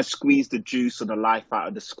 We're trying to squeeze the juice and the life out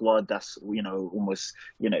of the squad. That's almost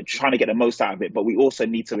trying to get the most out of it, but we also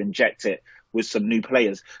need to inject it with some new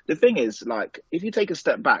players. The thing is, like, if you take a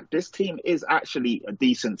step back, this team is actually a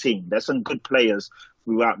decent team. There's some good players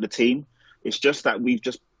throughout the team. It's just that we've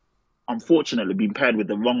just unfortunately been paired with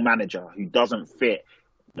the wrong manager who doesn't fit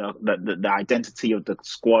the identity of the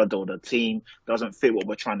squad or the team, doesn't fit what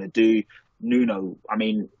we're trying to do. Nuno, I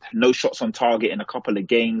mean, no shots on target in a couple of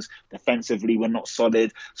games. Defensively, we're not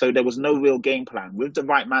solid. So there was no real game plan. With the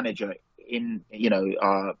right manager at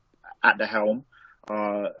the helm,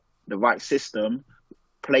 the right system,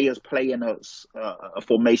 players play in a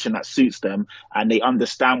formation that suits them, and they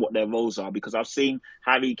understand what their roles are. Because I've seen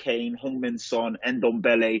Harry Kane, Heung-min Son,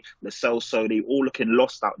 Ndombele, Lo Celso, they all looking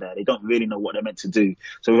lost out there. They don't really know what they're meant to do.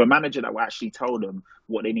 So with a manager that will actually tell them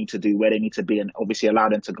what they need to do, where they need to be, and obviously allow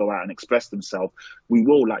them to go out and express themselves, we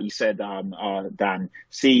will, like you said, Dan,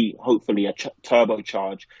 see hopefully a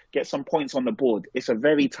turbocharge, get some points on the board. It's a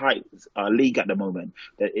very tight league at the moment.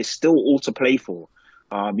 It's still all to play for.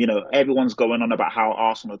 Everyone's going on about how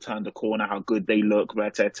Arsenal turned the corner, how good they look,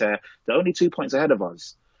 They're only 2 points ahead of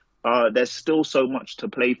us. There's still so much to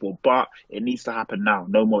play for, but it needs to happen now.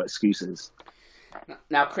 No more excuses.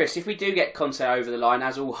 Now, Chris, if we do get Conte over the line,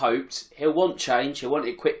 as all hoped, he'll want change. He'll want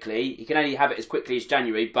it quickly. He can only have it as quickly as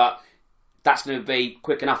January, but that's going to be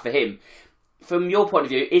quick enough for him. From your point of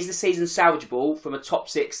view, is the season salvageable from a top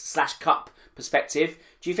 6/cup perspective?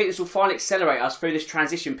 Do you think this will finally accelerate us through this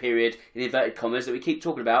transition period, in inverted commas, that we keep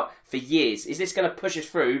talking about for years? Is this going to push us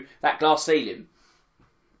through that glass ceiling?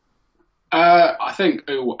 I think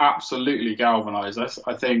it will absolutely galvanise us.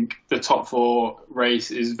 I think the top 4 race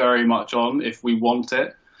is very much on if we want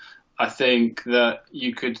it. I think that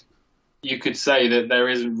you could say that there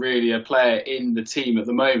isn't really a player in the team at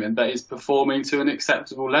the moment that is performing to an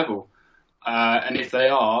acceptable level. And if they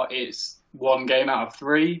are, it's 1 game out of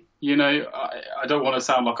 3. I don't want to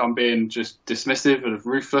sound like I'm being just dismissive and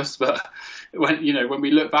ruthless, but when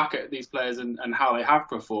we look back at these players and how they have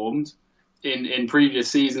performed in previous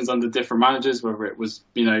seasons under different managers, whether it was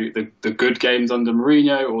the good games under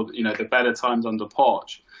Mourinho or the better times under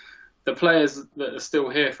Poch, the players that are still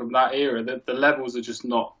here from that era, the levels are just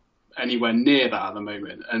not anywhere near that at the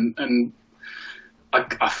moment, and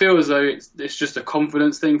I feel as though it's just a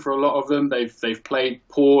confidence thing for a lot of them. They've played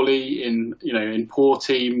poorly in poor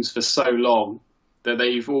teams for so long that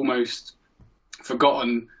they've almost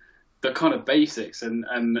forgotten the kind of basics and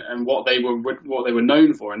what they were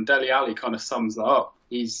known for. And Dele Alli kind of sums that up.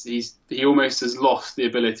 He almost has lost the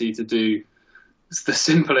ability to do the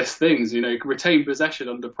simplest things. Retain possession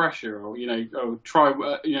under pressure, or try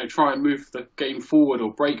and move the game forward,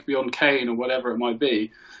 or break beyond Kane, or whatever it might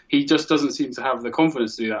be. He just doesn't seem to have the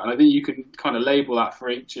confidence to do that. And I think you can kind of label that for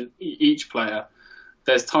each player.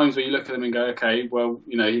 There's times where you look at them and go, okay, well,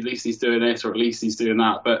 at least he's doing this, or at least he's doing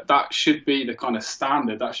that. But that should be the kind of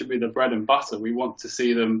standard. That should be the bread and butter. We want to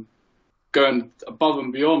see them going above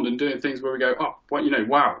and beyond and doing things where we go, oh,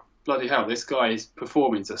 wow, bloody hell, this guy is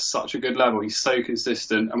performing to such a good level. He's so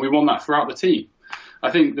consistent. And we want that throughout the team.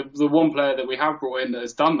 I think the one player that we have brought in that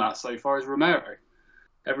has done that so far is Romero.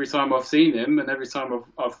 Every time I've seen him and every time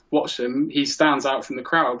I've watched him, he stands out from the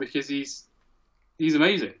crowd because he's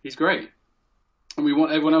amazing. He's great, and we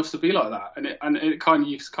want everyone else to be like that. And you kind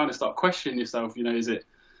of start questioning yourself.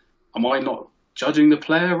 Am I not judging the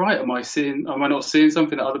player right? Am I not seeing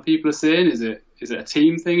something that other people are seeing? Is it a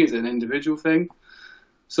team thing? Is it an individual thing?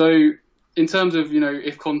 So in terms of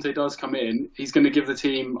if Conte does come in, he's going to give the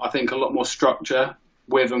team, I think, a lot more structure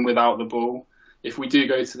with and without the ball. If we do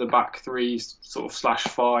go to the back 3 sort of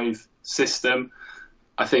 /5 system,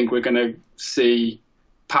 I think we're going to see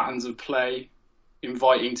patterns of play,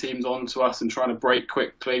 inviting teams onto us and trying to break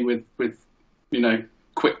quickly with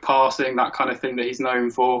quick passing, that kind of thing that he's known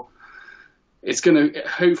for.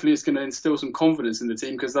 Hopefully it's going to instill some confidence in the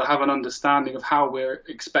team, because they'll have an understanding of how we're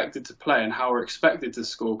expected to play and how we're expected to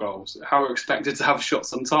score goals, how we're expected to have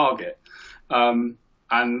shots on target.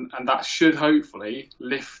 And that should hopefully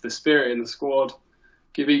lift the spirit in the squad,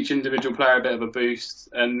 give each individual player a bit of a boost.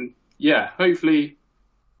 And yeah, hopefully,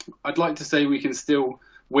 I'd like to say we can still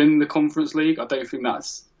win the Conference League. I don't think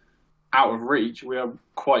that's out of reach. We are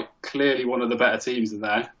quite clearly one of the better teams in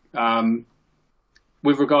there.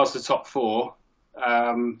 With regards to top 4,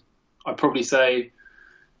 I'd probably say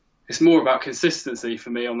it's more about consistency for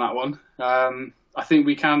me on that one. I think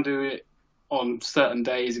we can do it on certain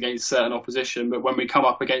days against certain opposition, but when we come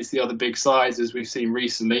up against the other big sides, as we've seen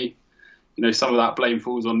recently, some of that blame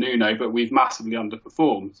falls on Nuno, but we've massively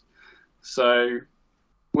underperformed. So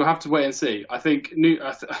we'll have to wait and see. I think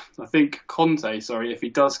Conte, if he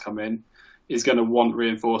does come in, is going to want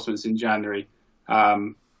reinforcements in January.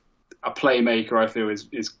 A playmaker, I feel,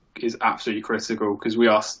 is absolutely critical, because we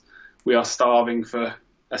are starving for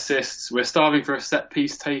assists. We're starving for a set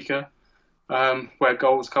piece taker, where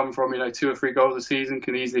goals come from. 2 or 3 goals a season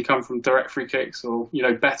can easily come from direct free kicks or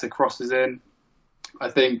better crosses in. I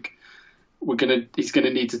think he's gonna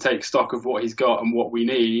need to take stock of what he's got and what we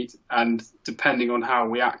need, and depending on how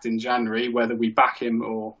we act in January, whether we back him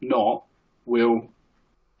or not, will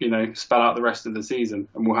spell out the rest of the season,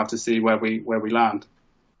 and we'll have to see where we land.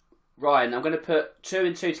 Ryan, I'm going to put 2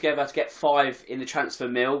 and 2 together to get 5 in the transfer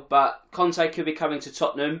mill, but Conte could be coming to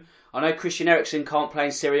Tottenham. I know Christian Eriksen can't play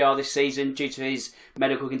in Serie A this season due to his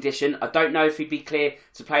medical condition. I don't know if he'd be clear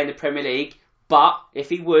to play in the Premier League, but if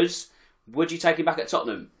he was, would you take him back at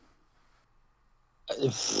Tottenham?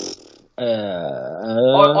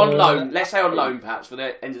 On loan, let's say on loan, perhaps for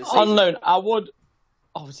the end of the season. On loan, I would.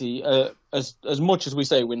 Obviously, as much as we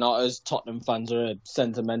say we're not, as Tottenham fans are a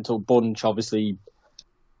sentimental bunch. Obviously,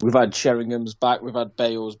 we've had Sheringham's back, we've had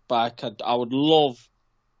Bale's back. I would love,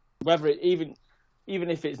 even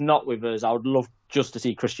if it's not with us, I would love just to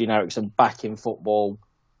see Christian Eriksen back in football.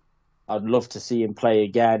 I'd love to see him play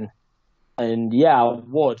again, and yeah, I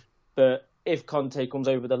would. But if Conte comes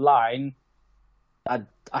over the line, I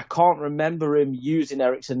can't remember him using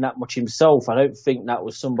Eriksen that much himself. I don't think that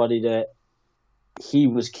was somebody that he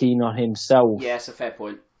was keen on himself. Yeah, it's a fair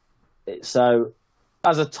point. So,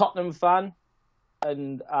 as a Tottenham fan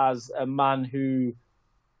and as a man who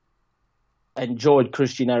enjoyed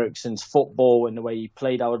Christian Eriksen's football and the way he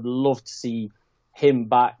played, I would love to see him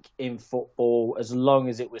back in football as long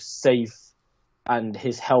as it was safe and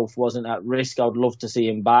his health wasn't at risk. I would love to see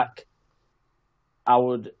him back. I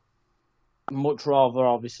would much rather,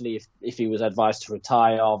 obviously, if he was advised to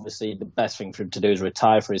retire, obviously the best thing for him to do is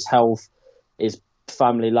retire for his health. His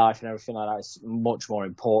family life and everything like that is much more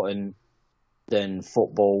important than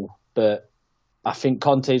football. But I think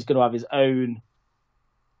Conte is going to have his own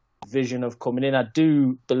vision of coming in. I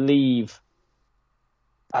do believe,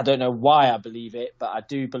 I don't know why I believe it, but I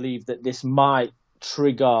do believe that this might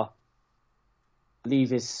trigger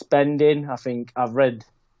Levy's spending. I think I've read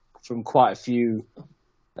from quite a few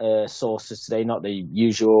sources today, not the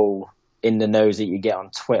usual in the nose that you get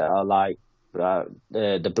on Twitter, like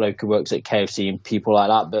the bloke who works at KFC and people like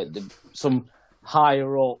that, but some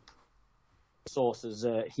higher up sources,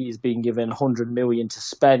 he's been given 100 million to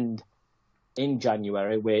spend in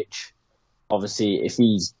January, which obviously if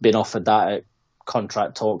he's been offered that at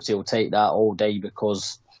contract talks, he'll take that all day,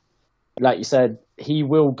 because like you said, he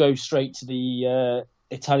will go straight to the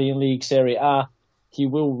Italian League Serie A. He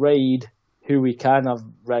will raid who he can. I've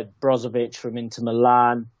read Brozovic from Inter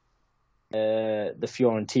Milan, the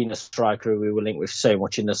Fiorentina striker who we were linked with so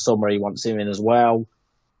much in the summer. He wants him in as well.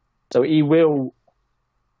 So he will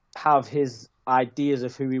have his ideas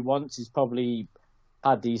of who he wants. He's probably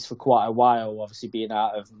had these for quite a while, obviously being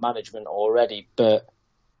out of management already, but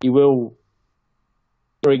he will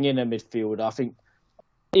bring in a midfielder. I think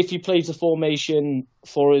if he plays the formation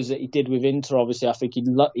for us that he did with Inter, obviously I think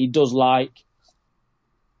he does like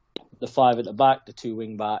the 5 at the back, the 2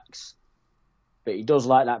 wing backs, but he does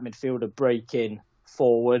like that midfielder breaking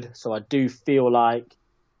forward. So I do feel like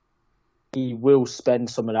he will spend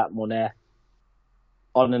some of that money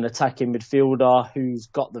on an attacking midfielder who's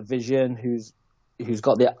got the vision, who's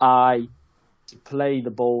got the eye to play the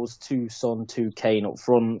balls to Son, to Kane up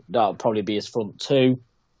front. That'll probably be his front 2,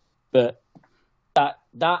 but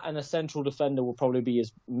that and a central defender will probably be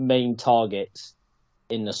his main targets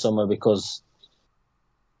in the summer, because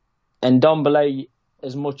Ndombele,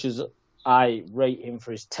 as much as I rate him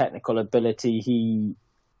for his technical ability,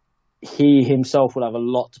 he himself will have a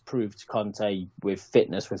lot to prove to Conte with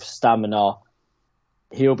fitness, with stamina.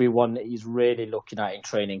 He'll be one that he's really looking at in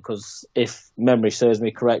training, because if memory serves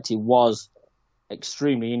me correct, he was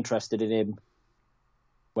extremely interested in him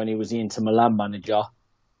when he was the Inter Milan manager.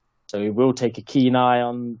 So he will take a keen eye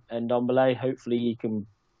on Ndombele. Hopefully he can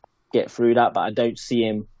get through that, but I don't see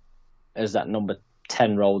him as that number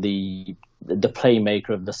 10 role, the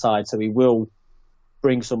playmaker of the side. So he will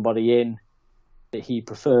bring somebody in that he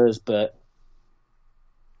prefers, but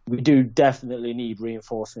we do definitely need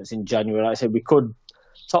reinforcements in January. Like I said,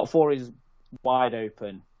 top 4 is wide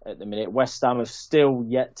open at the minute. West Ham have still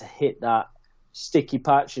yet to hit that sticky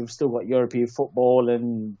patch. They've still got European football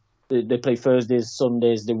and they play Thursdays,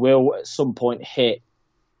 Sundays. They will at some point hit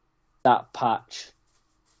that patch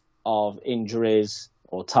of injuries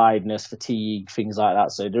or tiredness, fatigue, things like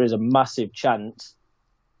that. So there is a massive chance.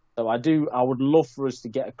 So I would love for us to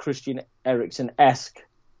get a Christian Eriksen-esque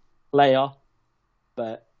player,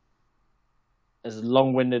 but as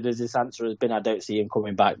long-winded as this answer has been, I don't see him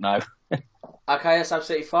coming back now. Okay, that's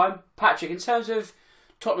absolutely fine. Patrick, in terms of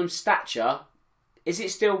Tottenham's stature, is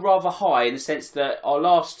it still rather high in the sense that our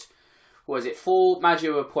last, 4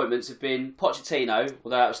 managerial appointments have been Pochettino,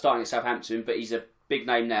 although that was starting at Southampton, but he's a big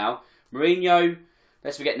name now. Mourinho,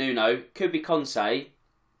 let's forget Nuno, could be Conte.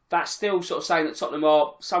 That's still sort of saying that Tottenham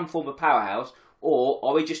are some form of powerhouse, or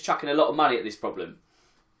are we just chucking a lot of money at this problem?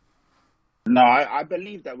 No, I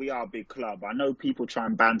believe that we are a big club. I know people try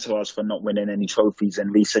and banter us for not winning any trophies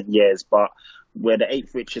in recent years, but we're the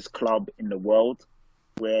 8th richest club in the world.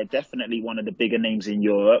 We're definitely one of the bigger names in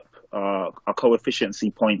Europe. Our coefficiency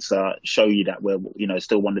points show you that we're,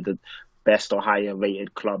 still one of the best or higher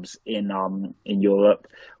rated clubs in Europe.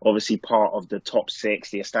 Obviously part of the top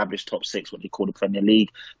 6, the established top 6, what they call the Premier League.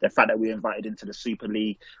 The fact that we're invited into the Super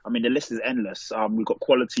League. I mean, the list is endless. We've got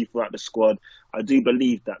quality throughout the squad. I do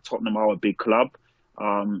believe that Tottenham are a big club.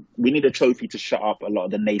 We need a trophy to shut up a lot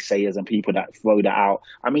of the naysayers and people that throw that out.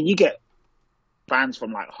 I mean, you get fans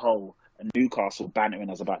from like Hull and Newcastle bantering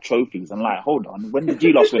us about trophies. I'm like, hold on, when did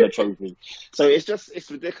you last win a trophy? So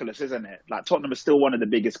it's ridiculous, isn't it? Like, Tottenham is still one of the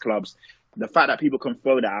biggest clubs. The fact that people can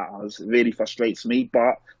throw that at us really frustrates me,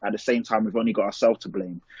 but at the same time, we've only got ourselves to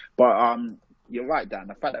blame. But you're right, Dan.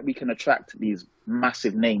 The fact that we can attract these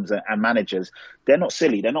massive names and managers, they're not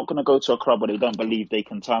silly. They're not going to go to a club where they don't believe they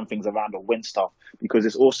can turn things around or win stuff, because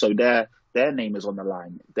it's also their name is on the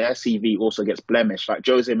line. Their CV also gets blemished. Like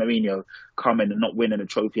Jose Mourinho coming and not winning a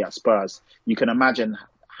trophy at Spurs. You can imagine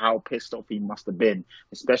how pissed off he must have been,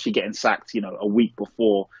 especially getting sacked, a week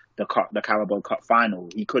before the Carabao Cup final.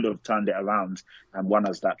 He could have turned it around and won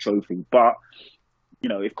us that trophy. But,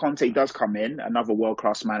 if Conte does come in, another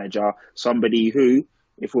world-class manager, somebody who,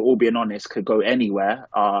 if we're all being honest, could go anywhere,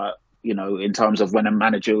 in terms of when a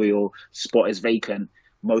managerial spot is vacant,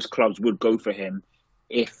 most clubs would go for him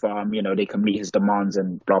if, they can meet his demands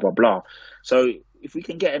and blah, blah, blah. So if we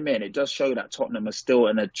can get him in, it does show that Tottenham is still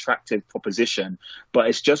an attractive proposition, but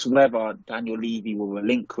it's just whether Daniel Levy will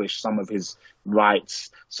relinquish some of his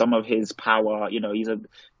rights, some of his power.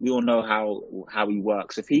 We all know how he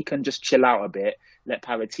works. If he can just chill out a bit, let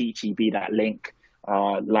Paratici be that link,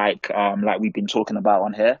 like we've been talking about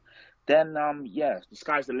on here, then the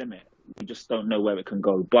sky's the limit. We just don't know where it can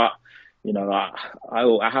go. But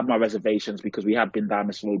I have my reservations because we have been down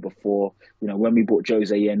this road before. When we brought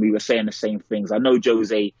Jose in, we were saying the same things. I know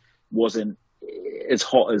Jose wasn't as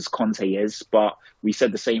hot as Conte is, but we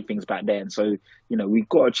said the same things back then. So, we've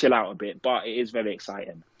got to chill out a bit, but it is very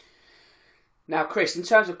exciting. Now, Chris, in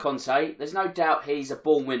terms of Conte, there's no doubt he's a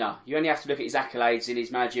born winner. You only have to look at his accolades in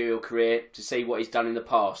his managerial career to see what he's done in the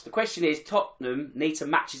past. The question is, Tottenham need to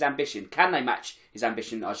match his ambition. Can they match his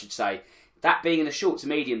ambition, I should say? That being in the short to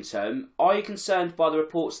medium term, are you concerned by the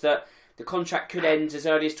reports that the contract could end as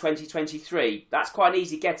early as 2023? That's quite an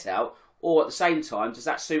easy get out. Or at the same time, does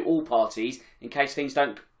that suit all parties in case things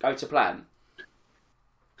don't go to plan?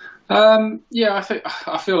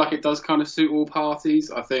 I feel like it does kind of suit all parties.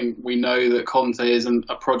 I think we know that Conte isn't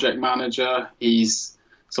a project manager. He's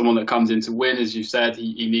someone that comes in to win, as you said.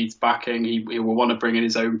 He needs backing. He will want to bring in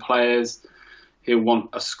his own players. He'll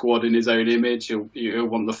want a squad in his own image. He'll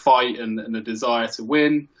want the fight and the desire to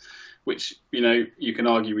win, which, you can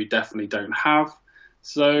argue we definitely don't have.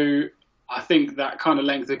 So I think that kind of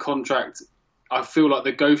length of contract, I feel like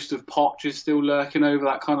the ghost of Poch is still lurking over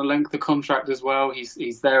that kind of length of contract as well.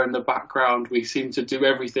 He's there in the background. We seem to do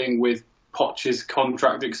everything with Poch's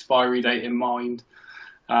contract expiry date in mind.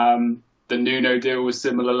 The Nuno deal was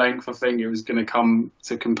similar length. I think it was going to come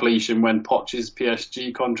to completion when Poch's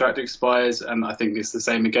PSG contract expires, and I think it's the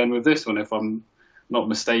same again with this one, if I'm not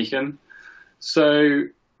mistaken. So,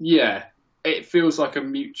 it feels like a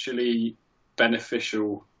mutually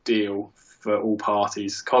beneficial deal for all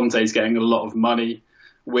parties. Conte's getting a lot of money.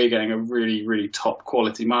 We're getting a really, really top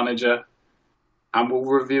quality manager, and we'll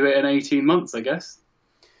review it in 18 months, I guess.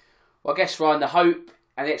 Well, I guess, Ryan, the hope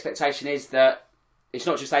and the expectation is that it's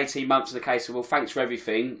not just 18 months in the case of, well, thanks for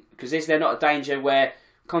everything, because is there not a danger where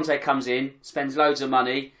Conte comes in, spends loads of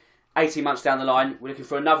money, 18 months down the line, we're looking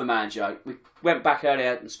for another manager? We went back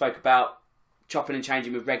earlier and spoke about chopping and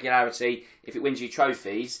changing with regularity if it wins you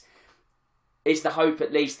trophies. Is the hope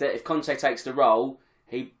at least that if Conte takes the role,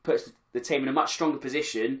 he puts the team in a much stronger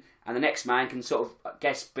position and the next man can sort of, I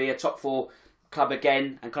guess, be a top 4 club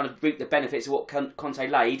again and kind of reap the benefits of what Conte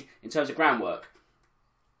laid in terms of groundwork?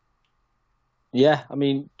 Yeah, I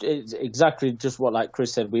mean, it's exactly just what, like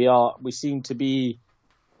Chris said, we seem to be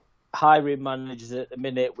hiring managers at the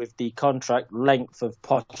minute with the contract length of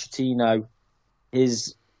Pochettino,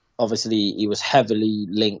 obviously he was heavily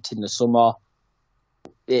linked in the summer.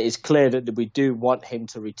 It is clear that we do want him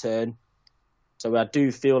to return. So I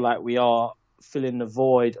do feel like we are filling the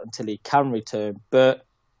void until he can return. But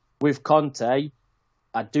with Conte,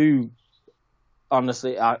 I do,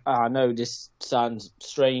 honestly, I know this sounds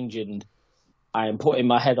strange and I am putting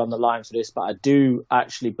my head on the line for this, but I do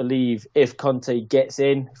actually believe if Conte gets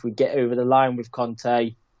in, if we get over the line with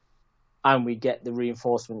Conte and we get the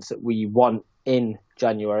reinforcements that we want in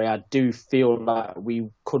January, I do feel like we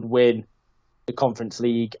could win the Conference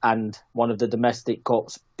League and one of the domestic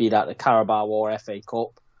cups, be that the Carabao or FA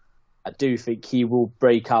Cup. I do think he will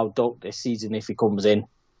break our duck this season if he comes in.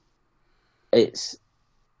 It's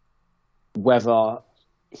whether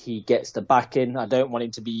he gets the backing. I don't want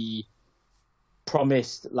him to be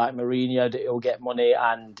promised like Mourinho that he'll get money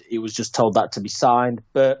and he was just told that to be signed.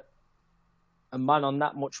 But a man on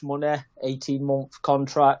that much money, 18-month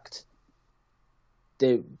contract,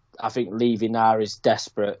 I think Levy now is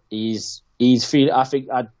desperate. He's feeling. I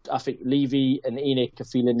think Levy and ENIC are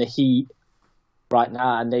feeling the heat right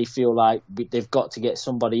now, and they feel like they've got to get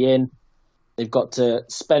somebody in. They've got to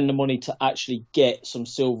spend the money to actually get some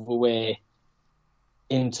silverware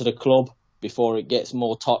into the club before it gets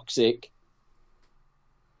more toxic.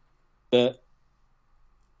 But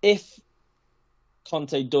if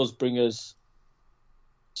Conte does bring us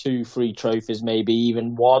 2-3 trophies, maybe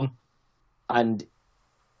even one, and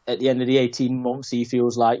at the end of the 18 months, he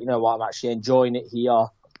feels like, you know what, I'm actually enjoying it here.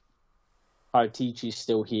 Paratici's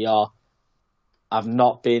still here. I've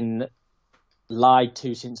not been lied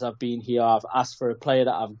to since I've been here. I've asked for a player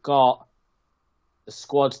that I've got. The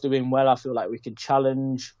squad's doing well. I feel like we can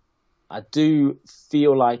challenge. I do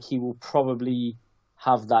feel like he will probably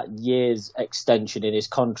have that year's extension in his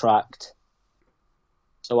contract.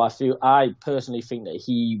 So I personally think that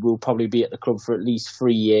he will probably be at the club for at least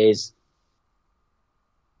 3 years.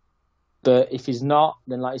 But if he's not,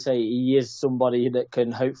 then like I say, he is somebody that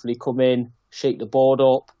can hopefully come in, shake the board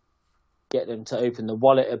up, get them to open the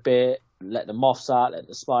wallet a bit, let the moths out, let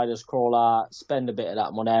the spiders crawl out, spend a bit of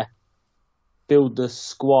that money, build the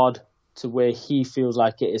squad to where he feels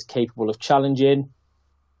like it is capable of challenging.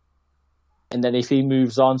 And then if he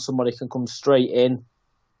moves on, somebody can come straight in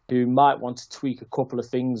who might want to tweak a couple of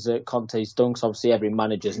things that Conte's done, because obviously every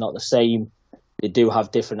manager's not the same. They do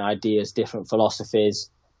have different ideas, different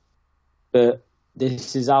philosophies. But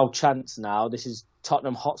this is our chance now. This is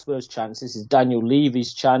Tottenham Hotspur's chance. This is Daniel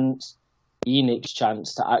Levy's chance, ENIC's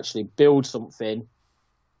chance to actually build something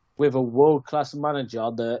with a world-class manager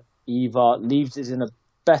that either leaves us in a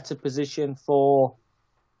better position for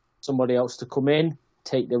somebody else to come in,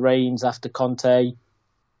 take the reins after Conte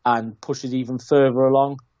and push us even further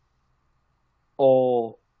along,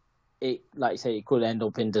 or it, like you say, it could end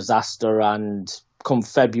up in disaster and come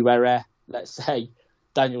February, let's say,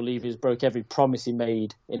 Daniel Levy has broke every promise he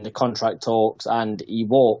made in the contract talks and he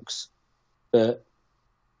walks. But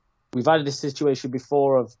we've had this situation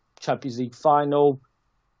before of Champions League final,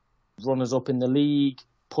 runners up in the league,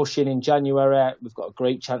 pushing in January. We've got a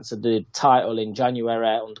great chance of the title in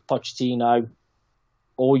January under Pochettino.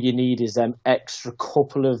 All you need is them extra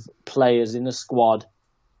couple of players in the squad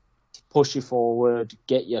to push you forward,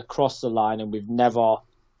 get you across the line, and we've never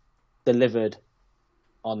delivered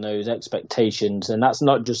on those expectations. And that's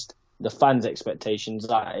not just the fans' expectations,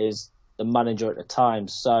 that is the manager at the time.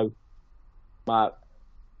 So I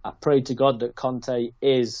pray to God that Conte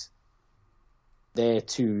is there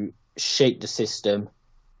to shake the system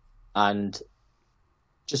and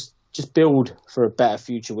just build for a better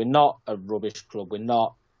future. We're not a rubbish club.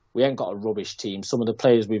 We ain't got a rubbish team. Some of the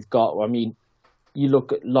players we've got, I mean, you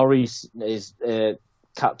look at Lloris is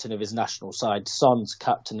captain of his national side, Son's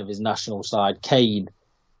captain of his national side, Kane,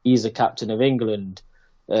 he's a captain of England,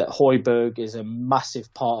 Højbjerg is a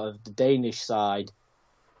massive part of the Danish side.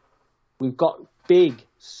 We've got big,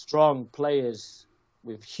 strong players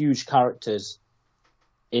with huge characters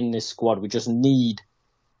in this squad. We just need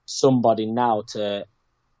somebody now to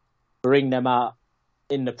bring them out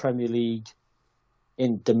in the Premier League,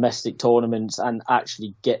 in domestic tournaments, and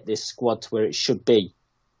actually get this squad to where it should be.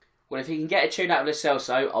 Well, if he can get a tune out of Lo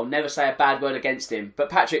Celso, I'll never say a bad word against him. But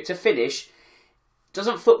Patrick, to finish,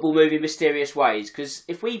 doesn't football move in mysterious ways? Because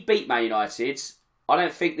if we beat Man United, I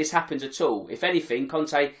don't think this happens at all. If anything,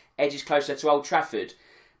 Conte edges closer to Old Trafford.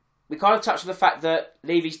 We kind of touched on the fact that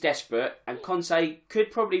Levy's desperate, and Conte could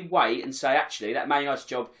probably wait and say, actually, that Man United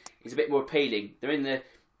job is a bit more appealing. They're in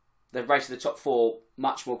the race of the top four,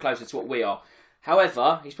 much more closer to what we are.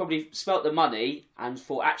 However, he's probably smelt the money and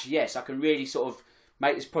thought, actually, yes, I can really sort of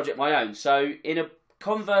make this project my own. So in a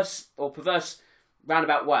converse or perverse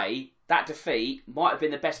roundabout way, that defeat might have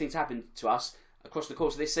been the best thing to happen to us across the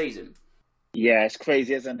course of this season. Yeah, it's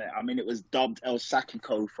crazy, isn't it? I mean, it was dubbed El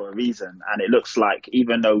Sacico for a reason. And it looks like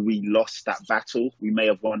even though we lost that battle, we may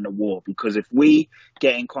have won the war. Because if we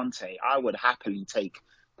get in Conte, I would happily take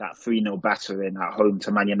that 3-0 battering at home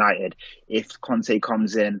to Man United if Conte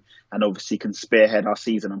comes in and obviously can spearhead our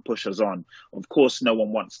season and push us on. Of course, no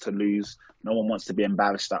one wants to lose. No one wants to be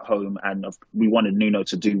embarrassed at home. And we wanted Nuno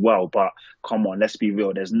to do well. But come on, let's be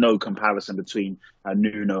real. There's no comparison between a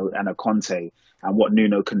Nuno and a Conte, and what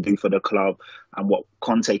Nuno can do for the club and what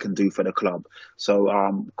Conte can do for the club. So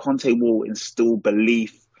Conte will instill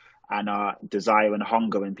belief and desire and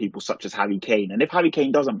hunger in people such as Harry Kane. And if Harry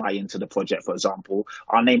Kane doesn't buy into the project, for example,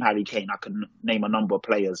 I'll name Harry Kane. I can name a number of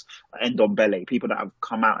players, Ndombele, people that have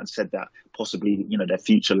come out and said that possibly, their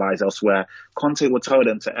future lies elsewhere. Conte will tell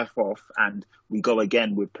them to F off, and we go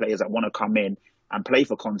again with players that want to come in and play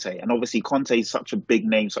for Conte. And obviously Conte is such a big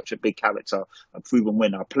name, such a big character, a proven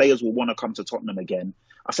winner. Players will want to come to Tottenham again.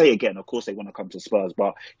 I say again, of course they want to come to Spurs,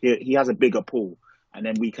 but he has a bigger pool. And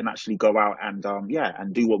then we can actually go out and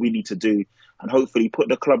and do what we need to do and hopefully put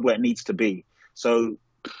the club where it needs to be. So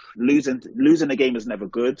losing the game is never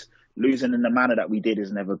good. Losing in the manner that we did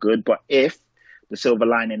is never good. But if the silver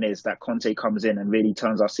lining is that Conte comes in and really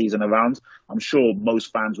turns our season around, I'm sure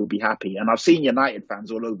most fans will be happy. And I've seen United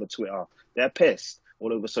fans all over Twitter. They're pissed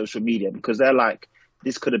all over social media because they're like,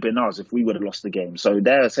 this could have been us if we would have lost the game. So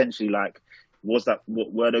they're essentially like,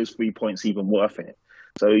 were those 3 points even worth it?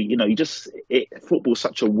 So, football's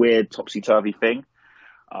such a weird, topsy-turvy thing.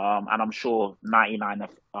 And I'm sure 99%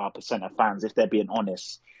 of fans, if they're being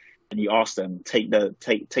honest, and you ask them, take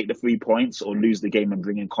the 3 points or lose the game and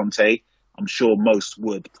bring in Conte, I'm sure most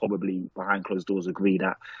would probably, behind closed doors, agree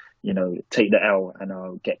that, take the L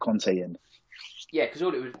and get Conte in. Yeah, because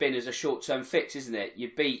all it would have been is a short-term fix, isn't it?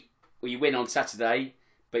 You win on Saturday,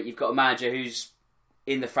 but you've got a manager who's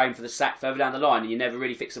in the frame for the sack further down the line, and you never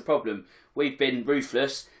really fix the problem. We've been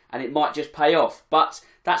ruthless, and it might just pay off. But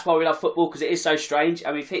that's why we love football, because it is so strange,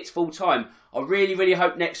 and we've hit full time. I really, really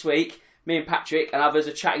hope next week me and Patrick and others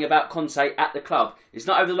are chatting about Conte at the club. It's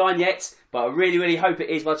not over the line yet, but I really, really hope it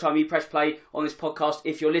is by the time you press play on this podcast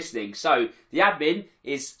if you're listening. So the admin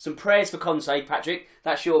is some prayers for Conte, Patrick.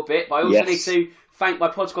 That's your bit. But I also need to thank my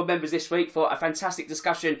Pod members this week for a fantastic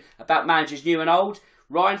discussion about managers new and old.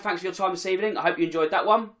 Ryan, thanks for your time this evening. I hope you enjoyed that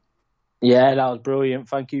one. Yeah, that was brilliant.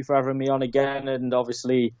 Thank you for having me on again. And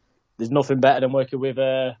obviously, there's nothing better than working with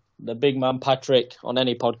the big man Patrick on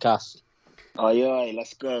any podcast. Oh, yeah,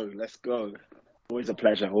 let's go. Always a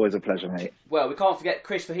pleasure, mate. Well, we can't forget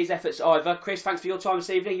Chris for his efforts either. Chris, thanks for your time this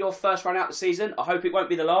evening. Your first run out the season. I hope it won't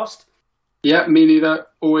be the last. Yeah, me neither.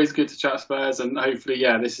 Always good to chat Spurs, and hopefully,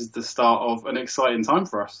 this is the start of an exciting time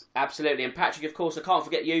for us. Absolutely. And Patrick, of course, I can't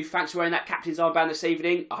forget you. Thanks for wearing that captain's armband this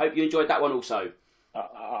evening. I hope you enjoyed that one also.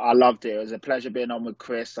 I loved it. It was a pleasure being on with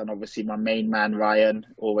Chris and obviously my main man, Ryan.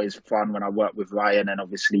 Always fun when I work with Ryan and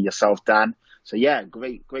obviously yourself, Dan. So, yeah,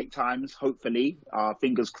 great times, hopefully.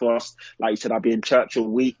 Fingers crossed. Like you said, I'll be in church all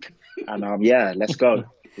week. And, let's go.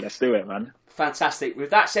 Let's do it, man. Fantastic.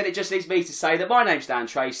 With that said, it just leaves me to say that my name's Dan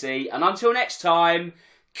Tracy. And until next time,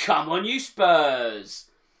 come on you Spurs!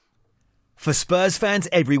 For Spurs fans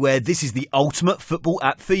everywhere, this is the ultimate football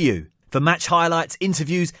app for you. For match highlights,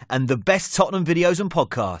 interviews, and the best Tottenham videos and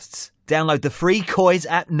podcasts. Download the free Koi's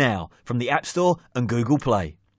app now from the App Store and Google Play.